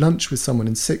going to have lunch with someone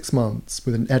in 6 months,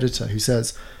 with an editor who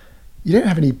says, you don't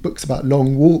have any books about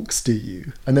long walks, do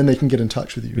you? And then they can get in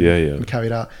touch with you and carry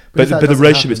it out. But the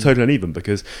relationship is totally uneven,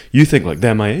 because you think like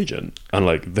they're my agent and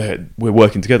like we're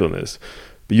working together on this,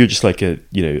 but you're just like a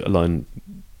line.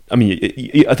 I mean,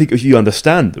 I think if you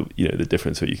understand the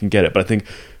difference, so you can get it. But I think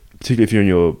particularly if you're in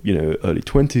your early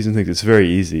 20s and things, it's very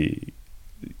easy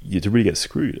to really get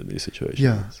screwed in these situations.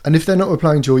 Yeah, and if they're not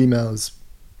replying to your emails,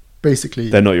 basically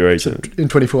they're not your agent. In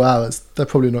 24 hours, they're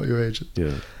probably not your agent.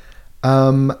 Yeah.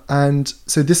 And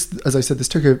so this, as I said, this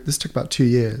took about 2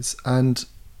 years. And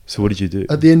so what did you do?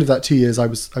 At the end of that 2 years, I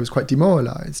was quite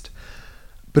demoralised.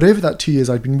 But over that 2 years,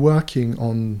 I'd been working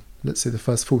on, let's say, the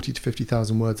first 40 to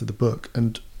 50,000 words of the book,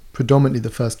 and predominantly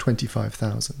the first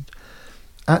 25,000.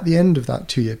 At the end of that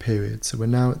 2 year period, so we're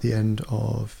now at the end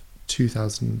of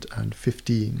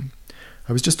 2015,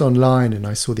 I was just online and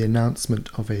I saw the announcement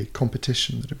of a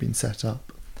competition that had been set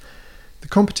up. The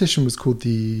competition was called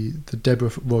the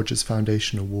Deborah Rogers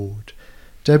Foundation Award.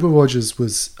 Deborah Rogers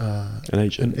was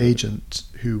an agent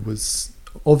who was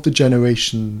of the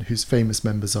generation whose famous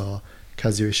members are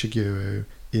Kazuo Ishiguro,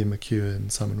 Ian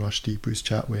McEwan, Salman Rushdie, Bruce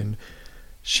Chatwin.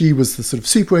 She was the sort of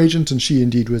super agent, and she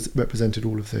indeed represented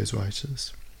all of those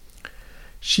writers.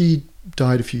 She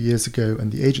died a few years ago,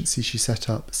 and the agency she set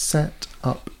up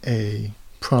a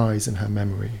prize in her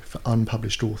memory for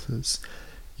unpublished authors.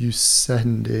 You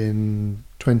send in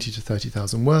 20 to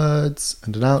 30,000 words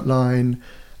and an outline,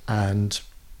 and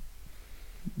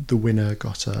the winner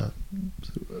got a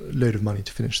load of money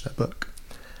to finish their book.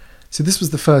 So this was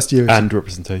the first year... And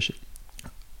representation?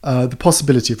 The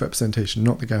possibility of representation,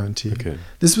 not the guarantee. Okay.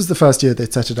 This was the first year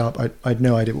they'd set it up. I had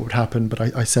no idea what would happen, but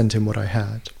I sent in what I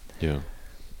had. Yeah.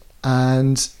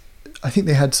 And I think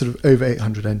they had sort of over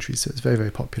 800 entries, so it's very, very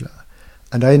popular.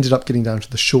 And I ended up getting down to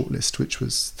the shortlist, which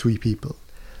was 3 people.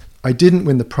 I didn't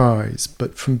win the prize,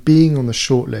 but from being on the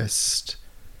shortlist,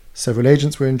 several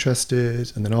agents were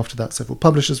interested, and then after that, several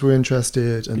publishers were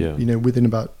interested, and within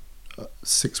about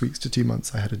 6 weeks to 2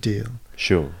 months, I had a deal.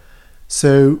 Sure.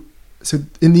 So So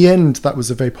in the end, that was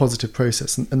a very positive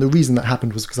process. And the reason that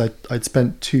happened was because I'd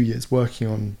spent 2 years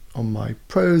working on my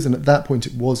prose, and at that point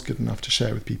it was good enough to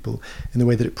share with people in the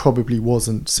way that it probably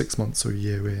wasn't 6 months or a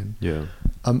year in. Yeah.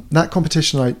 That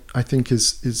competition, I think,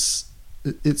 it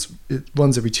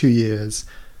runs every 2 years.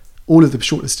 All of the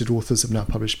shortlisted authors have now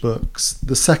published books.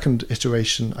 The second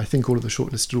iteration, I think all of the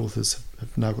shortlisted authors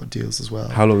have now got deals as well.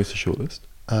 How long is the shortlist?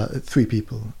 3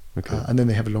 people. Okay. And then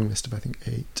they have a long list of, I think,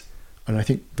 8. And I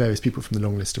think various people from the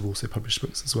long list have also published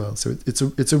books as well. So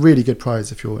it's a really good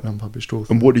prize if you're an unpublished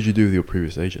author. And what did you do with your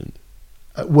previous agent?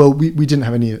 Well, we didn't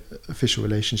have any official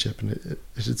relationship, and it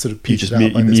had sort of You petered just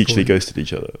out by this mutually point. ghosted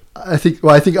each other. I think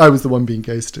I was the one being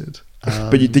ghosted.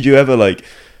 But did you ever like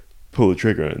pull the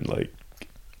trigger and like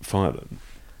fire them?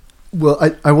 Well,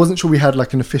 I wasn't sure we had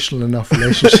like an official enough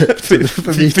relationship for you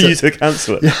to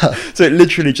cancel it. Yeah. So it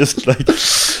literally just like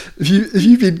If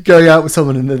you've been going out with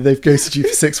someone and then they've ghosted you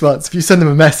for 6 months, if you send them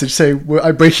a message saying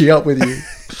I'm breaking up with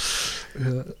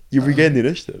you, you regain the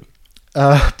initiative.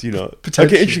 Do you not?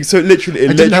 Potentially. Okay, interesting. So literally,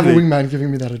 I didn't have a wingman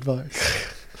giving me that advice.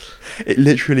 It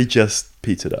literally just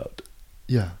petered out.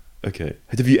 Yeah. Okay.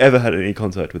 Have you ever had any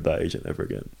contact with that agent ever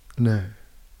again? No.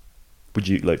 Would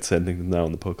you like to say anything to them now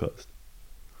on the podcast?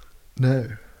 No.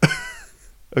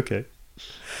 Okay.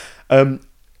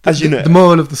 As you know, the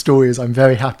moral of the story is I'm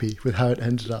very happy with how it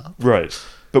ended up. right?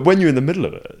 But when you're in the middle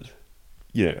of it,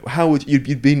 you know, how would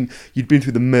you'd been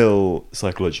through the mill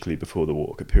psychologically before the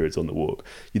walk, at periods on the walk.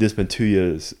 You then spent 2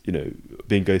 years, you know,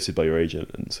 being ghosted by your agent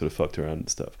and sort of fucked around and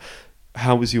stuff.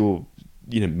 How was your,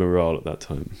 you know, morale at that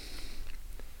time?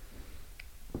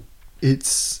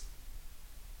 It's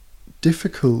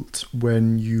difficult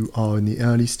when you are in the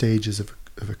early stages of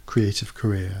a creative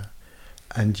career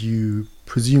and you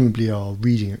presumably are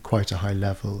reading at quite a high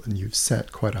level and you've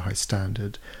set quite a high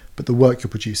standard, but the work you're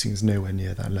producing is nowhere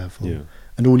near that level. Yeah.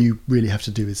 And all you really have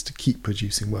to do is to keep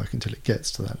producing work until it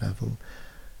gets to that level.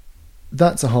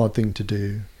 That's a hard thing to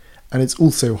do. And it's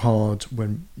also hard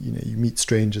when, you know, you meet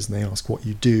strangers and they ask what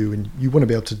you do and you want to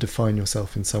be able to define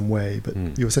yourself in some way, but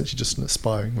you're essentially just an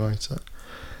aspiring writer.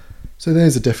 So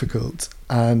those are difficult.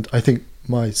 And I think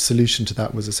my solution to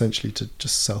that was essentially to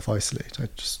just self-isolate. I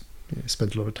just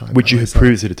spent a lot of time. Which you had myself.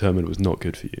 previously determined was not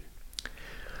good for you.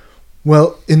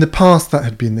 Well, in the past that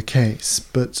had been the case,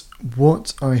 but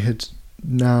what I had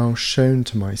now shown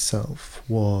to myself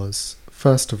was,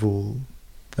 first of all,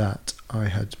 that I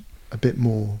had a bit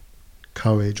more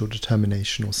courage or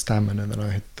determination or stamina than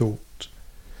I had thought,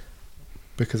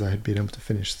 because I had been able to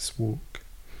finish this walk.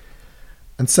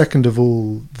 And second of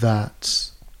all,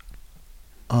 that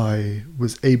I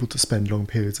was able to spend long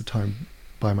periods of time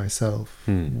by myself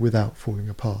without falling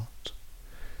apart.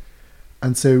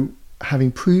 And so,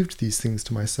 having proved these things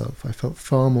to myself, I felt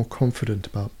far more confident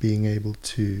about being able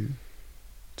to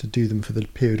do them for the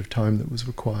period of time that was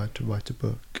required to write a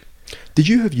book.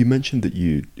 You mentioned that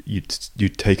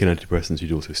you'd taken antidepressants,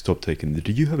 you'd also stopped taking them.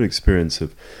 Did you have an experience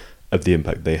of the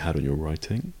impact they had on your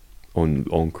writing,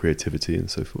 on creativity and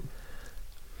so forth?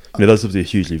 You know, that's obviously a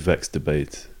hugely vexed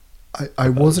debate. I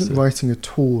wasn't writing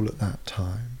at all at that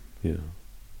time. Yeah.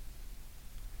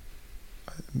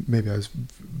 Maybe I was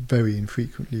very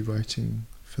infrequently writing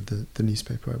for the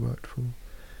newspaper I worked for.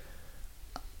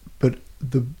 But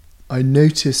I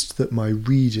noticed that my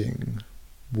reading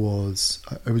was...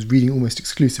 I was reading almost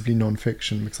exclusively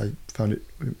non-fiction because I found it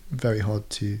very hard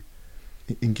to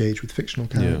engage with fictional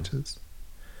characters.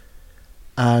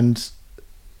 Yeah. And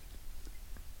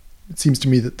it seems to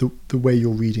me that the way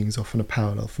you're reading is often a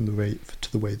parallel to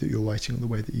the way that you're writing or the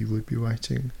way that you would be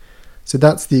writing. So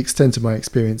that's the extent of my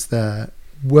experience there.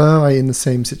 Were I in the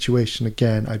same situation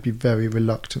again, I'd be very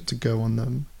reluctant to go on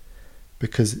them,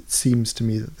 because it seems to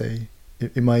me that they,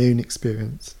 in my own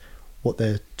experience, what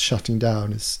they're shutting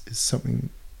down is something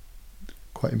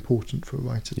quite important for a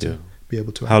writer to be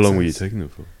able to access. How long were you taking them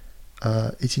for?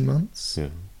 18 months.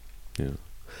 Yeah.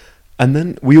 And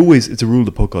then it's a rule of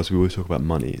the podcast, we always talk about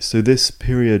money. So this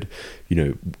period, you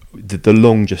know, the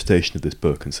long gestation of this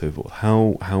book and so forth,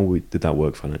 how did that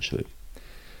work financially?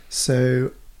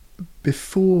 So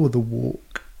before the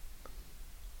walk,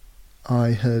 I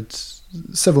had,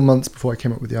 several months before I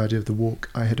came up with the idea of the walk,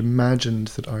 I had imagined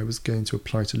that I was going to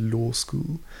apply to law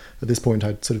school. At this point,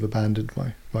 I'd sort of abandoned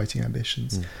my writing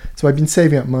ambitions. So I'd been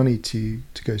saving up money to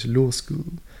go to law school.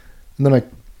 And then I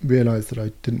realised that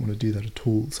I didn't want to do that at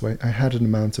all. So I had an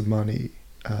amount of money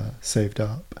saved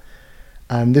up.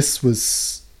 And this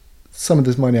was some of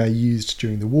this money I used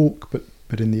during the walk,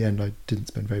 but in the end I didn't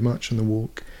spend very much on the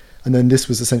walk. And then this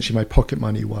was essentially my pocket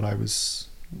money while I was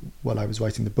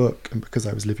writing the book, and because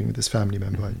I was living with this family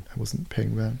member, I wasn't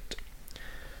paying rent.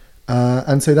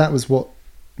 And so that was what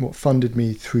what funded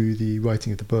me through the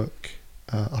writing of the book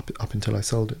up until I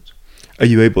sold it. Are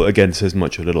you able, again, it says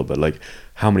much or little, but like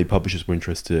how many publishers were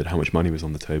interested, how much money was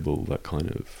on the table, that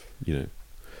kind of,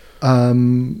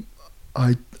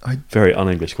 I very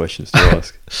un-English questions to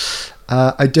ask.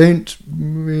 I don't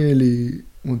really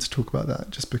want to talk about that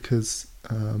just because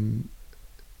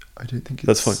I don't think it's...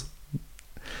 That's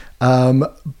fine.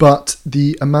 But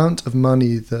the amount of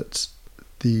money that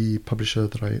the publisher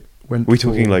that I went for... Are we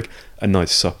talking like a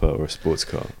nice supper or a sports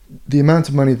car? The amount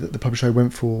of money that the publisher I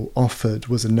went for offered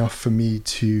was enough for me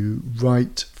to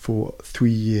write for 3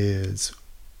 years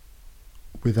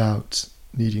without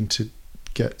needing to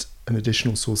get an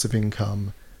additional source of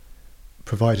income,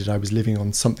 provided I was living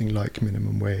on something like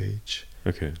minimum wage.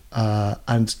 Okay.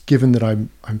 And given that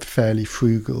I'm fairly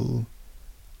frugal,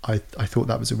 I thought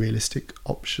that was a realistic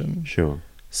option. Sure.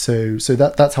 So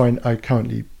that's how I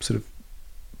currently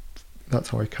that's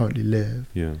how I currently live.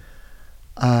 Yeah.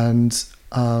 And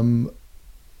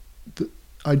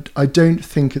I don't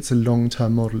think it's a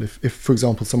long-term model. If for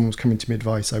example someone was coming to me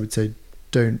advice, I would say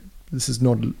this is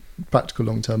not a practical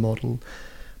long-term model.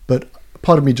 But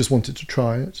part of me just wanted to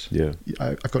try it. Yeah.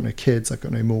 I've got no kids, I've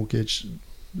got no mortgage.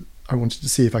 I wanted to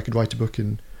see if I could write a book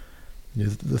in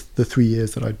the 3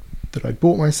 years that I'd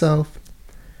bought myself.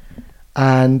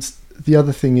 And the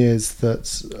other thing is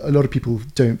that a lot of people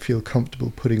don't feel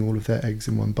comfortable putting all of their eggs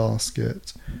in one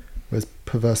basket, whereas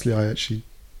perversely I actually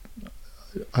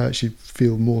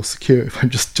feel more secure if I'm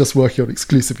just working on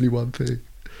exclusively one thing.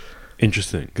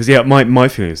 Interesting. Because my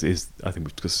feeling is I think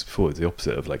we've discussed before, it's the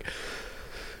opposite of like,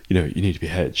 you need to be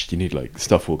hedged. You need like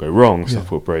stuff will go wrong, stuff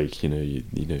will break. You know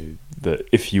that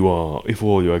if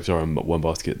all your eggs are in one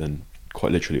basket, then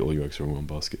quite literally all your eggs are in one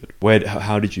basket.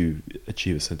 How did you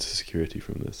achieve a sense of security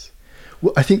from this?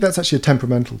 Well, I think that's actually a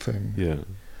temperamental thing. Yeah.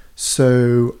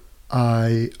 So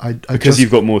because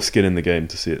you've got more skin in the game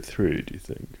to see it through. Do you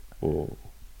think, or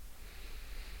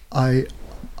I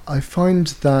find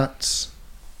that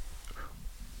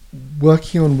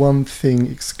working on one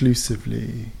thing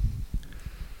exclusively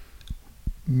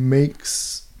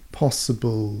makes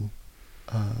possible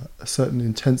a certain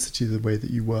intensity of the way that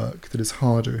you work that is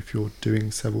harder if you're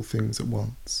doing several things at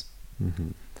once. Mm-hmm.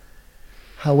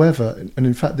 However, and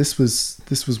in fact this was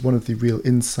one of the real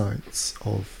insights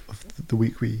of the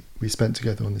week we spent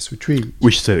together on this retreat.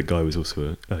 We should say that Guy was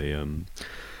also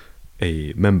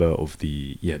a member of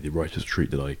the writers'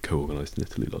 retreat that I co-organised in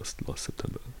Italy last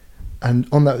September. And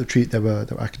on that retreat, there were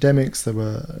academics, there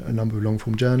were a number of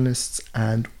long-form journalists,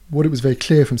 and what it was very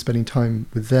clear from spending time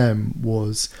with them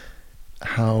was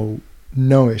how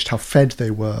nourished, how fed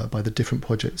they were by the different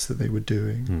projects that they were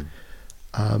doing.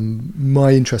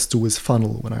 My interest always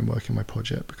funnel when I'm working my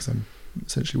project because I'm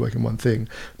essentially working one thing.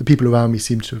 The people around me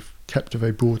seem to have kept a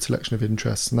very broad selection of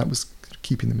interests, and that was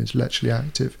keeping them intellectually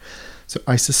active. So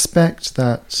I suspect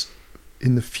that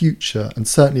in the future, and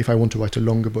certainly if I want to write a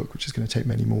longer book, which is going to take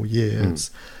many more years,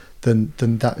 then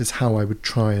that is how I would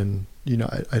try and,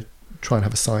 I try and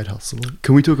have a side hustle.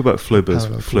 Can we talk about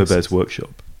Flaubert's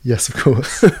workshop? Yes, of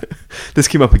course. This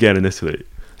came up again in Italy.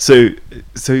 So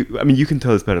I mean, you can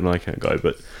tell us better than I can, Guy,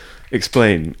 but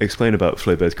explain about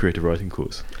Flaubert's creative writing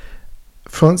course.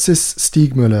 Francis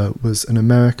Stiegmuller was an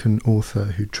American author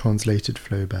who translated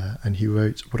Flaubert, and he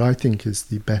wrote what I think is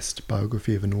the best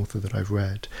biography of an author that I've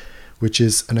read, which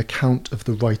is an account of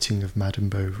the writing of Madame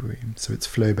Bovary. So it's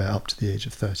Flaubert up to the age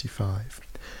of 35.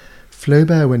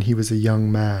 Flaubert, when he was a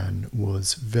young man,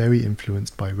 was very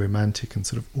influenced by romantic and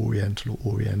sort of Oriental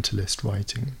or Orientalist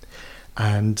writing.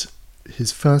 And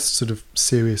his first sort of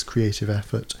serious creative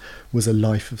effort was A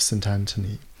Life of St.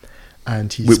 Anthony.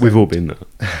 And we've all been there.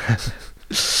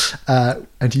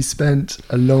 And he spent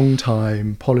a long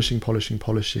time polishing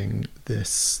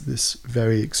this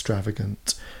very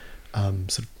extravagant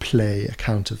sort of play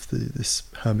account of this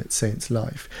hermit saint's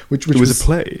life, which was a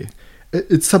play.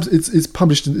 It's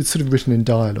published. It's sort of written in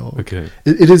dialogue. Okay.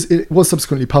 It was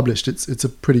subsequently published. It's a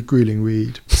pretty grueling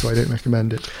read, so I don't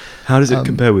recommend it. How does it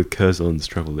compare with Curzon's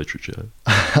travel literature?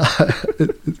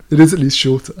 It is at least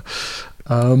shorter,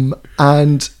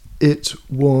 and it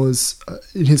was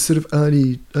in his sort of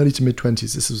early to mid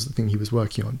 20s. This was the thing he was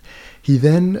working on. He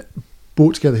then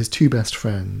brought together his two best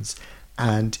friends,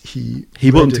 and he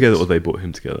brought them together, or they brought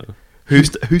him together.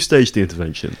 Who staged the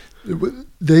intervention?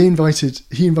 He invited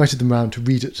them round to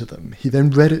read it to them. He then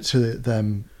read it to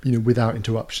them, without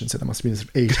interruption. So there must have been a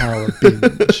sort of 8-hour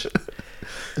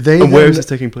binge. Where is this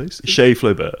taking place? Chez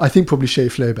Flaubert. I think probably Chez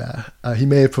Flaubert. He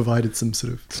may have provided some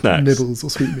sort of snacks, nibbles or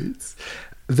sweetmeats.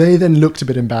 They then looked a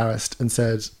bit embarrassed and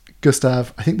said,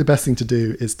 Gustav, I think the best thing to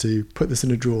do is to put this in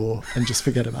a drawer and just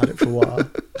forget about it for a while.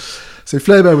 So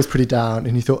Flaubert was pretty down,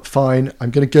 and he thought, fine,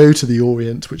 I'm going to go to the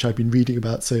Orient, which I've been reading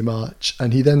about so much.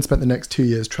 And he then spent the next 2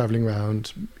 years travelling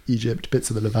around Egypt,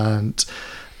 bits of the Levant,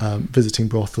 visiting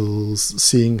brothels,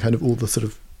 seeing kind of all the sort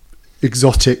of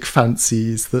exotic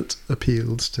fancies that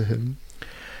appealed to him.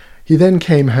 He then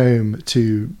came home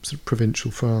to sort of provincial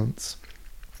France,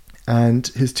 and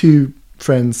his two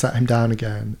friends sat him down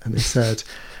again, and they said,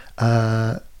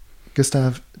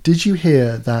 Gustav, did you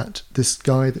hear that this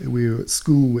guy that we were at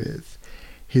school with,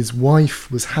 his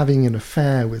wife was having an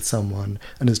affair with someone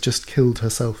and has just killed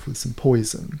herself with some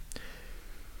poison?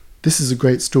 This is a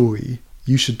great story.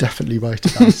 You should definitely write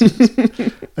about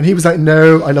it. And he was like,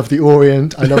 no, I love the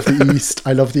Orient, I love the East,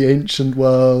 I love the ancient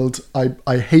world,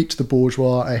 I hate the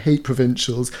bourgeois, I hate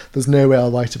provincials, there's no way I'll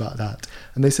write about that.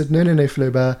 And they said, no,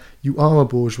 Flaubert, you are a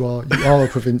bourgeois, you are a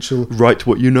provincial. Write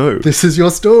what you know. This is your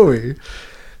story.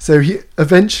 So he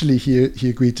eventually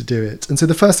agreed to do it. And so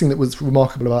the first thing that was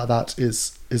remarkable about that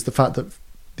is the fact that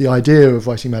the idea of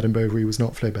writing Madame Bovary was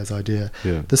not Flaubert's idea.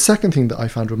 Yeah. The second thing that I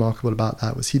found remarkable about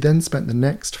that was he then spent the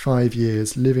next 5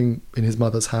 years living in his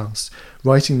mother's house,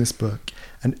 writing this book.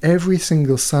 And every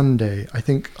single Sunday, I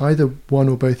think either one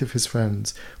or both of his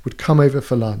friends would come over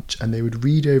for lunch, and they would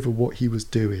read over what he was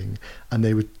doing, and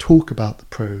they would talk about the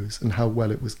prose and how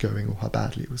well it was going or how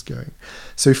badly it was going.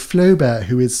 So Flaubert,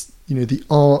 who is, the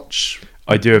arch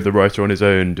idea of the writer on his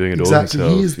own, doing it exactly, all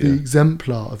himself. He is the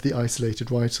exemplar of the isolated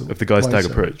writer. Of the Guy's Stag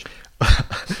approach.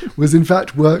 Was in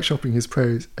fact workshopping his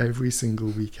prose every single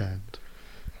weekend.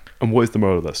 And what is the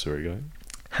moral of that story, Guy?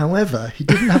 However, he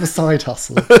didn't have a side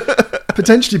hustle.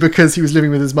 Potentially because he was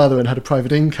living with his mother and had a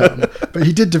private income. But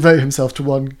he did devote himself to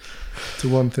one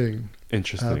thing.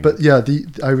 Interesting. But yeah,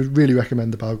 I would really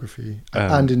recommend the biography.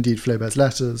 And indeed Flaubert's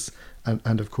letters.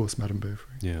 And of course, Madame Bovary.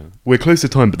 Yeah, we're close to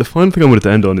time, but the final thing I wanted to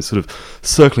end on is sort of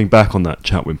circling back on that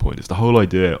Chatwin point. Is the whole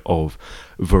idea of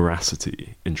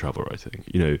veracity in travel writing.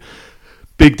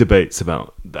 Big debates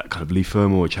about that kind of Lee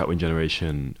Fermor, Chatwin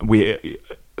generation.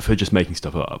 For just making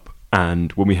stuff up.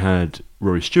 And when we had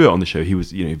Rory Stewart on the show, he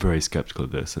was very skeptical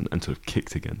of this and sort of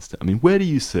kicked against it. I mean, where do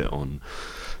you sit on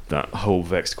that whole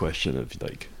vexed question of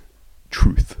like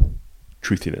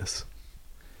truthiness?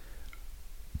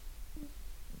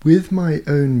 With my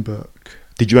own book...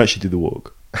 Did you actually do the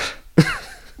walk?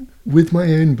 With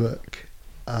my own book,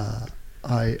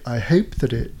 I hope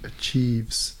that it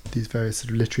achieves these various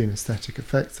sort of literary and aesthetic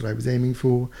effects that I was aiming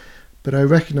for, but I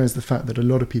recognise the fact that a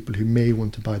lot of people who may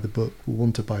want to buy the book will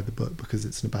want to buy the book because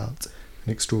it's about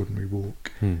an extraordinary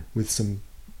walk with some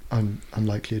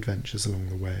unlikely adventures along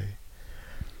the way.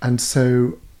 And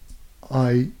so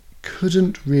I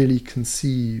couldn't really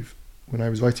conceive, when I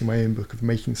was writing my own book, of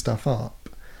making stuff up,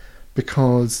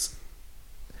 because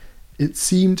it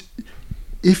seemed,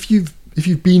 if you've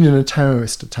been in a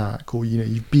terrorist attack or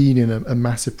you've been in a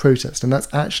massive protest and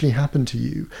that's actually happened to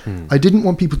you, I didn't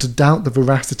want people to doubt the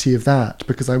veracity of that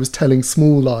because I was telling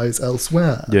small lies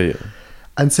elsewhere. Yeah.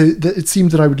 And so it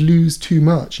seemed that I would lose too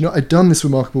much. I'd done this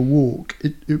remarkable walk.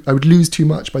 I would lose too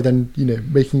much by then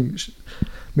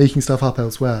making stuff up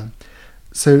elsewhere.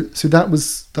 So that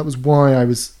was why I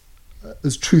was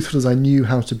as truthful as I knew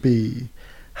how to be.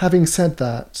 Having said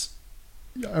that,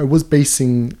 I was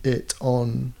basing it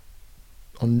on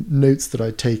notes that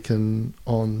I'd taken,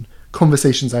 on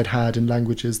conversations I'd had in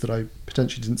languages that I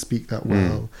potentially didn't speak that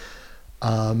well.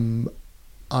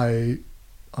 I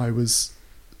was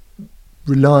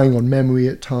relying on memory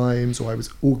at times, or I was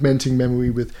augmenting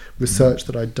memory with research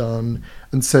that I'd done,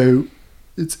 and so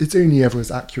it's only ever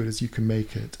as accurate as you can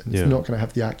make it, and it's not going to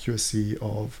have the accuracy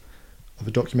of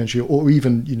a documentary or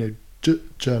even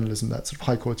journalism, that sort of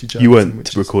high quality journalism. You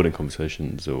weren't recording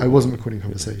conversations? I wasn't recording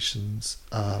conversations,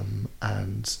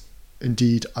 and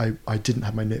indeed I didn't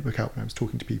have my notebook out when I was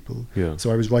talking to people.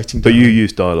 So I was writing down. But you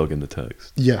used dialogue in the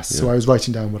text? Yes, so I was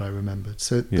writing down what I remembered.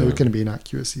 So there were going to be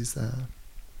inaccuracies there.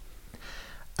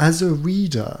 As a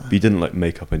reader... But you didn't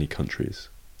make up any countries?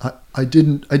 I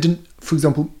didn't, for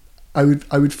example, I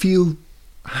would feel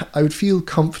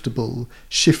comfortable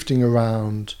shifting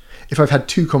around. If I've had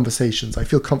two conversations, I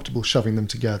feel comfortable shoving them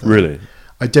together. Really?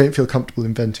 I don't feel comfortable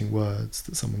inventing words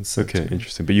that someone said. Okay,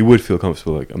 interesting. But you would feel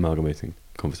comfortable amalgamating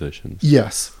conversations?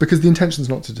 Yes, because the intention's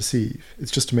not to deceive.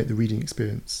 It's just to make the reading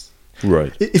experience.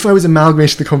 Right. If I was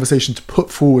amalgamating the conversation to put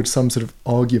forward some sort of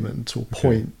argument or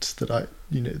point that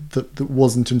that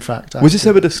wasn't in fact accurate. Was this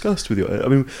ever discussed with you? I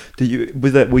mean,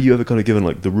 were you ever kind of given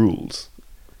the rules?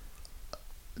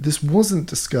 This wasn't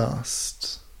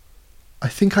discussed. I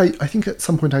think at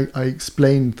some point I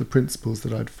explained the principles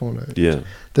that I'd followed. Yeah.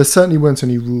 There certainly weren't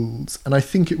any rules, and I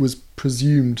think it was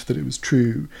presumed that it was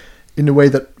true, in a way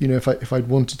that, you know, if I'd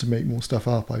wanted to make more stuff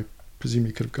up, I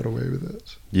presumably could have got away with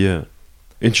it. Yeah.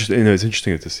 Interesting. You know, it's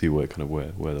interesting to see where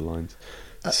the lines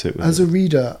sit with As it. a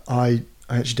reader, I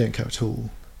actually don't care at all.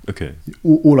 Okay.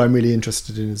 All I'm really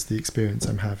interested in is the experience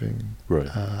I'm having, Right.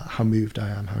 how moved I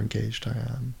am, how engaged I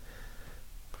am.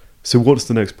 So what's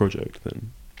the next project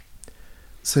then?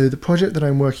 So the project that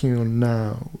I'm working on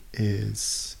now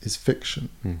is fiction.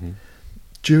 Mm-hmm.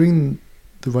 During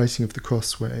the writing of The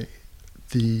Crossway,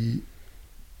 the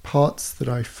parts that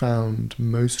I found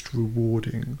most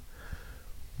rewarding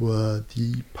were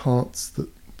the parts that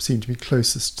seemed to be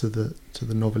closest to the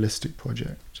novelistic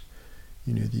project.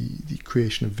 You know, the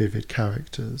creation of vivid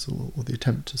characters, or the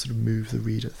attempt to sort of move the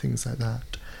reader, things like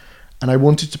that. And I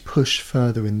wanted to push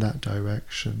further in that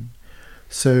direction.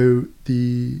 So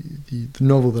the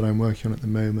novel that I'm working on at the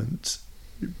moment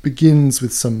begins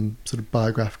with some sort of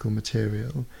biographical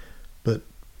material, but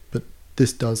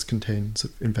this does contain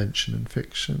sort of invention and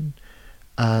fiction,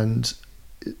 and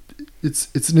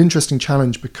it's an interesting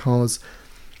challenge, because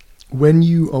when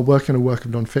you are working on a work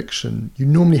of non-fiction, you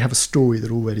normally have a story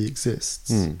that already exists,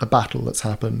 a battle that's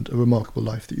happened, a remarkable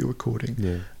life that you're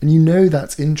recording, and you know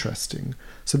that's interesting.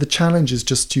 So the challenge is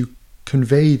just to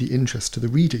convey the interest to the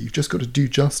reader. You've just got to do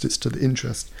justice to the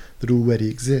interest that already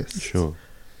exists. Sure.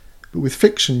 But with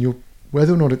fiction,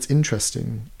 whether or not it's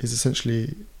interesting is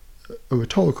essentially a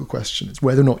rhetorical question. It's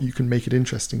whether or not you can make it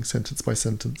interesting sentence by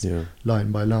sentence,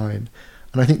 line by line.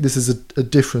 And I think this is a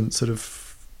different sort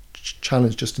of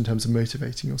challenge, just in terms of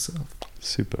motivating yourself.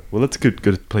 Super. Well, that's a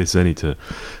good place, Any, to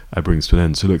bring this to an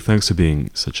end. So look, thanks for being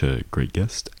such a great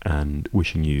guest, and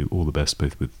wishing you all the best,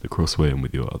 both with The Crossway and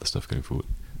with your other stuff going forward.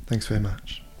 Thanks very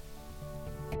much.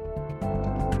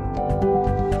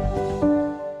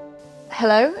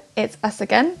 Hello, it's us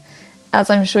again. As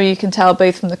I'm sure you can tell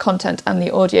both from the content and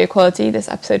the audio quality, this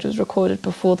episode was recorded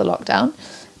before the lockdown.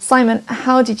 Simon,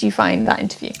 how did you find that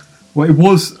interview? Well, it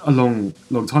was a long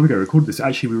time ago I recorded this.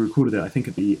 Actually, we recorded it, I think,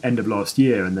 at the end of last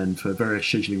year, and then for various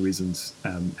scheduling reasons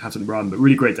hasn't run, but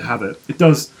really great to have it. It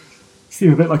does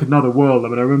seem a bit like another world. I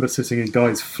mean, I remember sitting in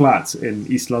Guy's flat in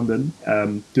East London,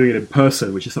 doing it in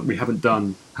person, which is something we haven't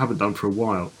done for a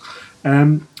while.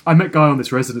 I met Guy on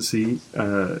this residency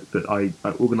that I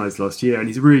organised last year, and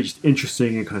he's a really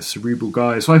interesting and kind of cerebral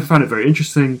guy, so I found it very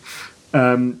interesting.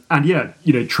 And yeah,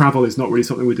 you know, travel is not really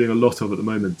something we're doing a lot of at the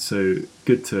moment, so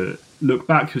good to look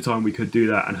back to a time we could do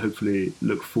that, and hopefully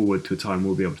look forward to a time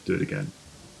we'll be able to do it again.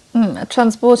 A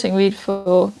transporting read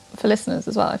for listeners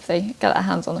as well, if they get their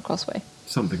hands on The Crossway.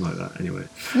 Something like that, anyway.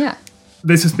 Yeah.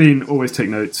 This has been Always Take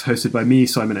Notes, hosted by me,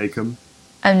 Simon Acomb.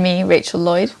 And me, Rachel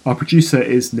Lloyd. Our producer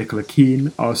is Nicola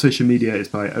Keane. Our social media is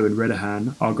by Owen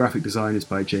Redahan. Our graphic design is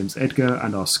by James Edgar,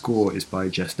 and our score is by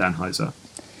Jess Danheiser.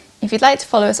 If you'd like to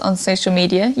follow us on social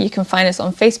media, you can find us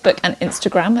on Facebook and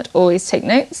Instagram at Always Take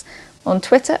Notes, on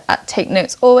Twitter at Take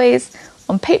Notes Always,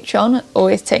 on Patreon at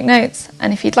Always Take Notes,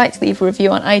 and if you'd like to leave a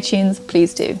review on iTunes,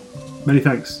 please do. Many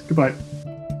thanks. Goodbye.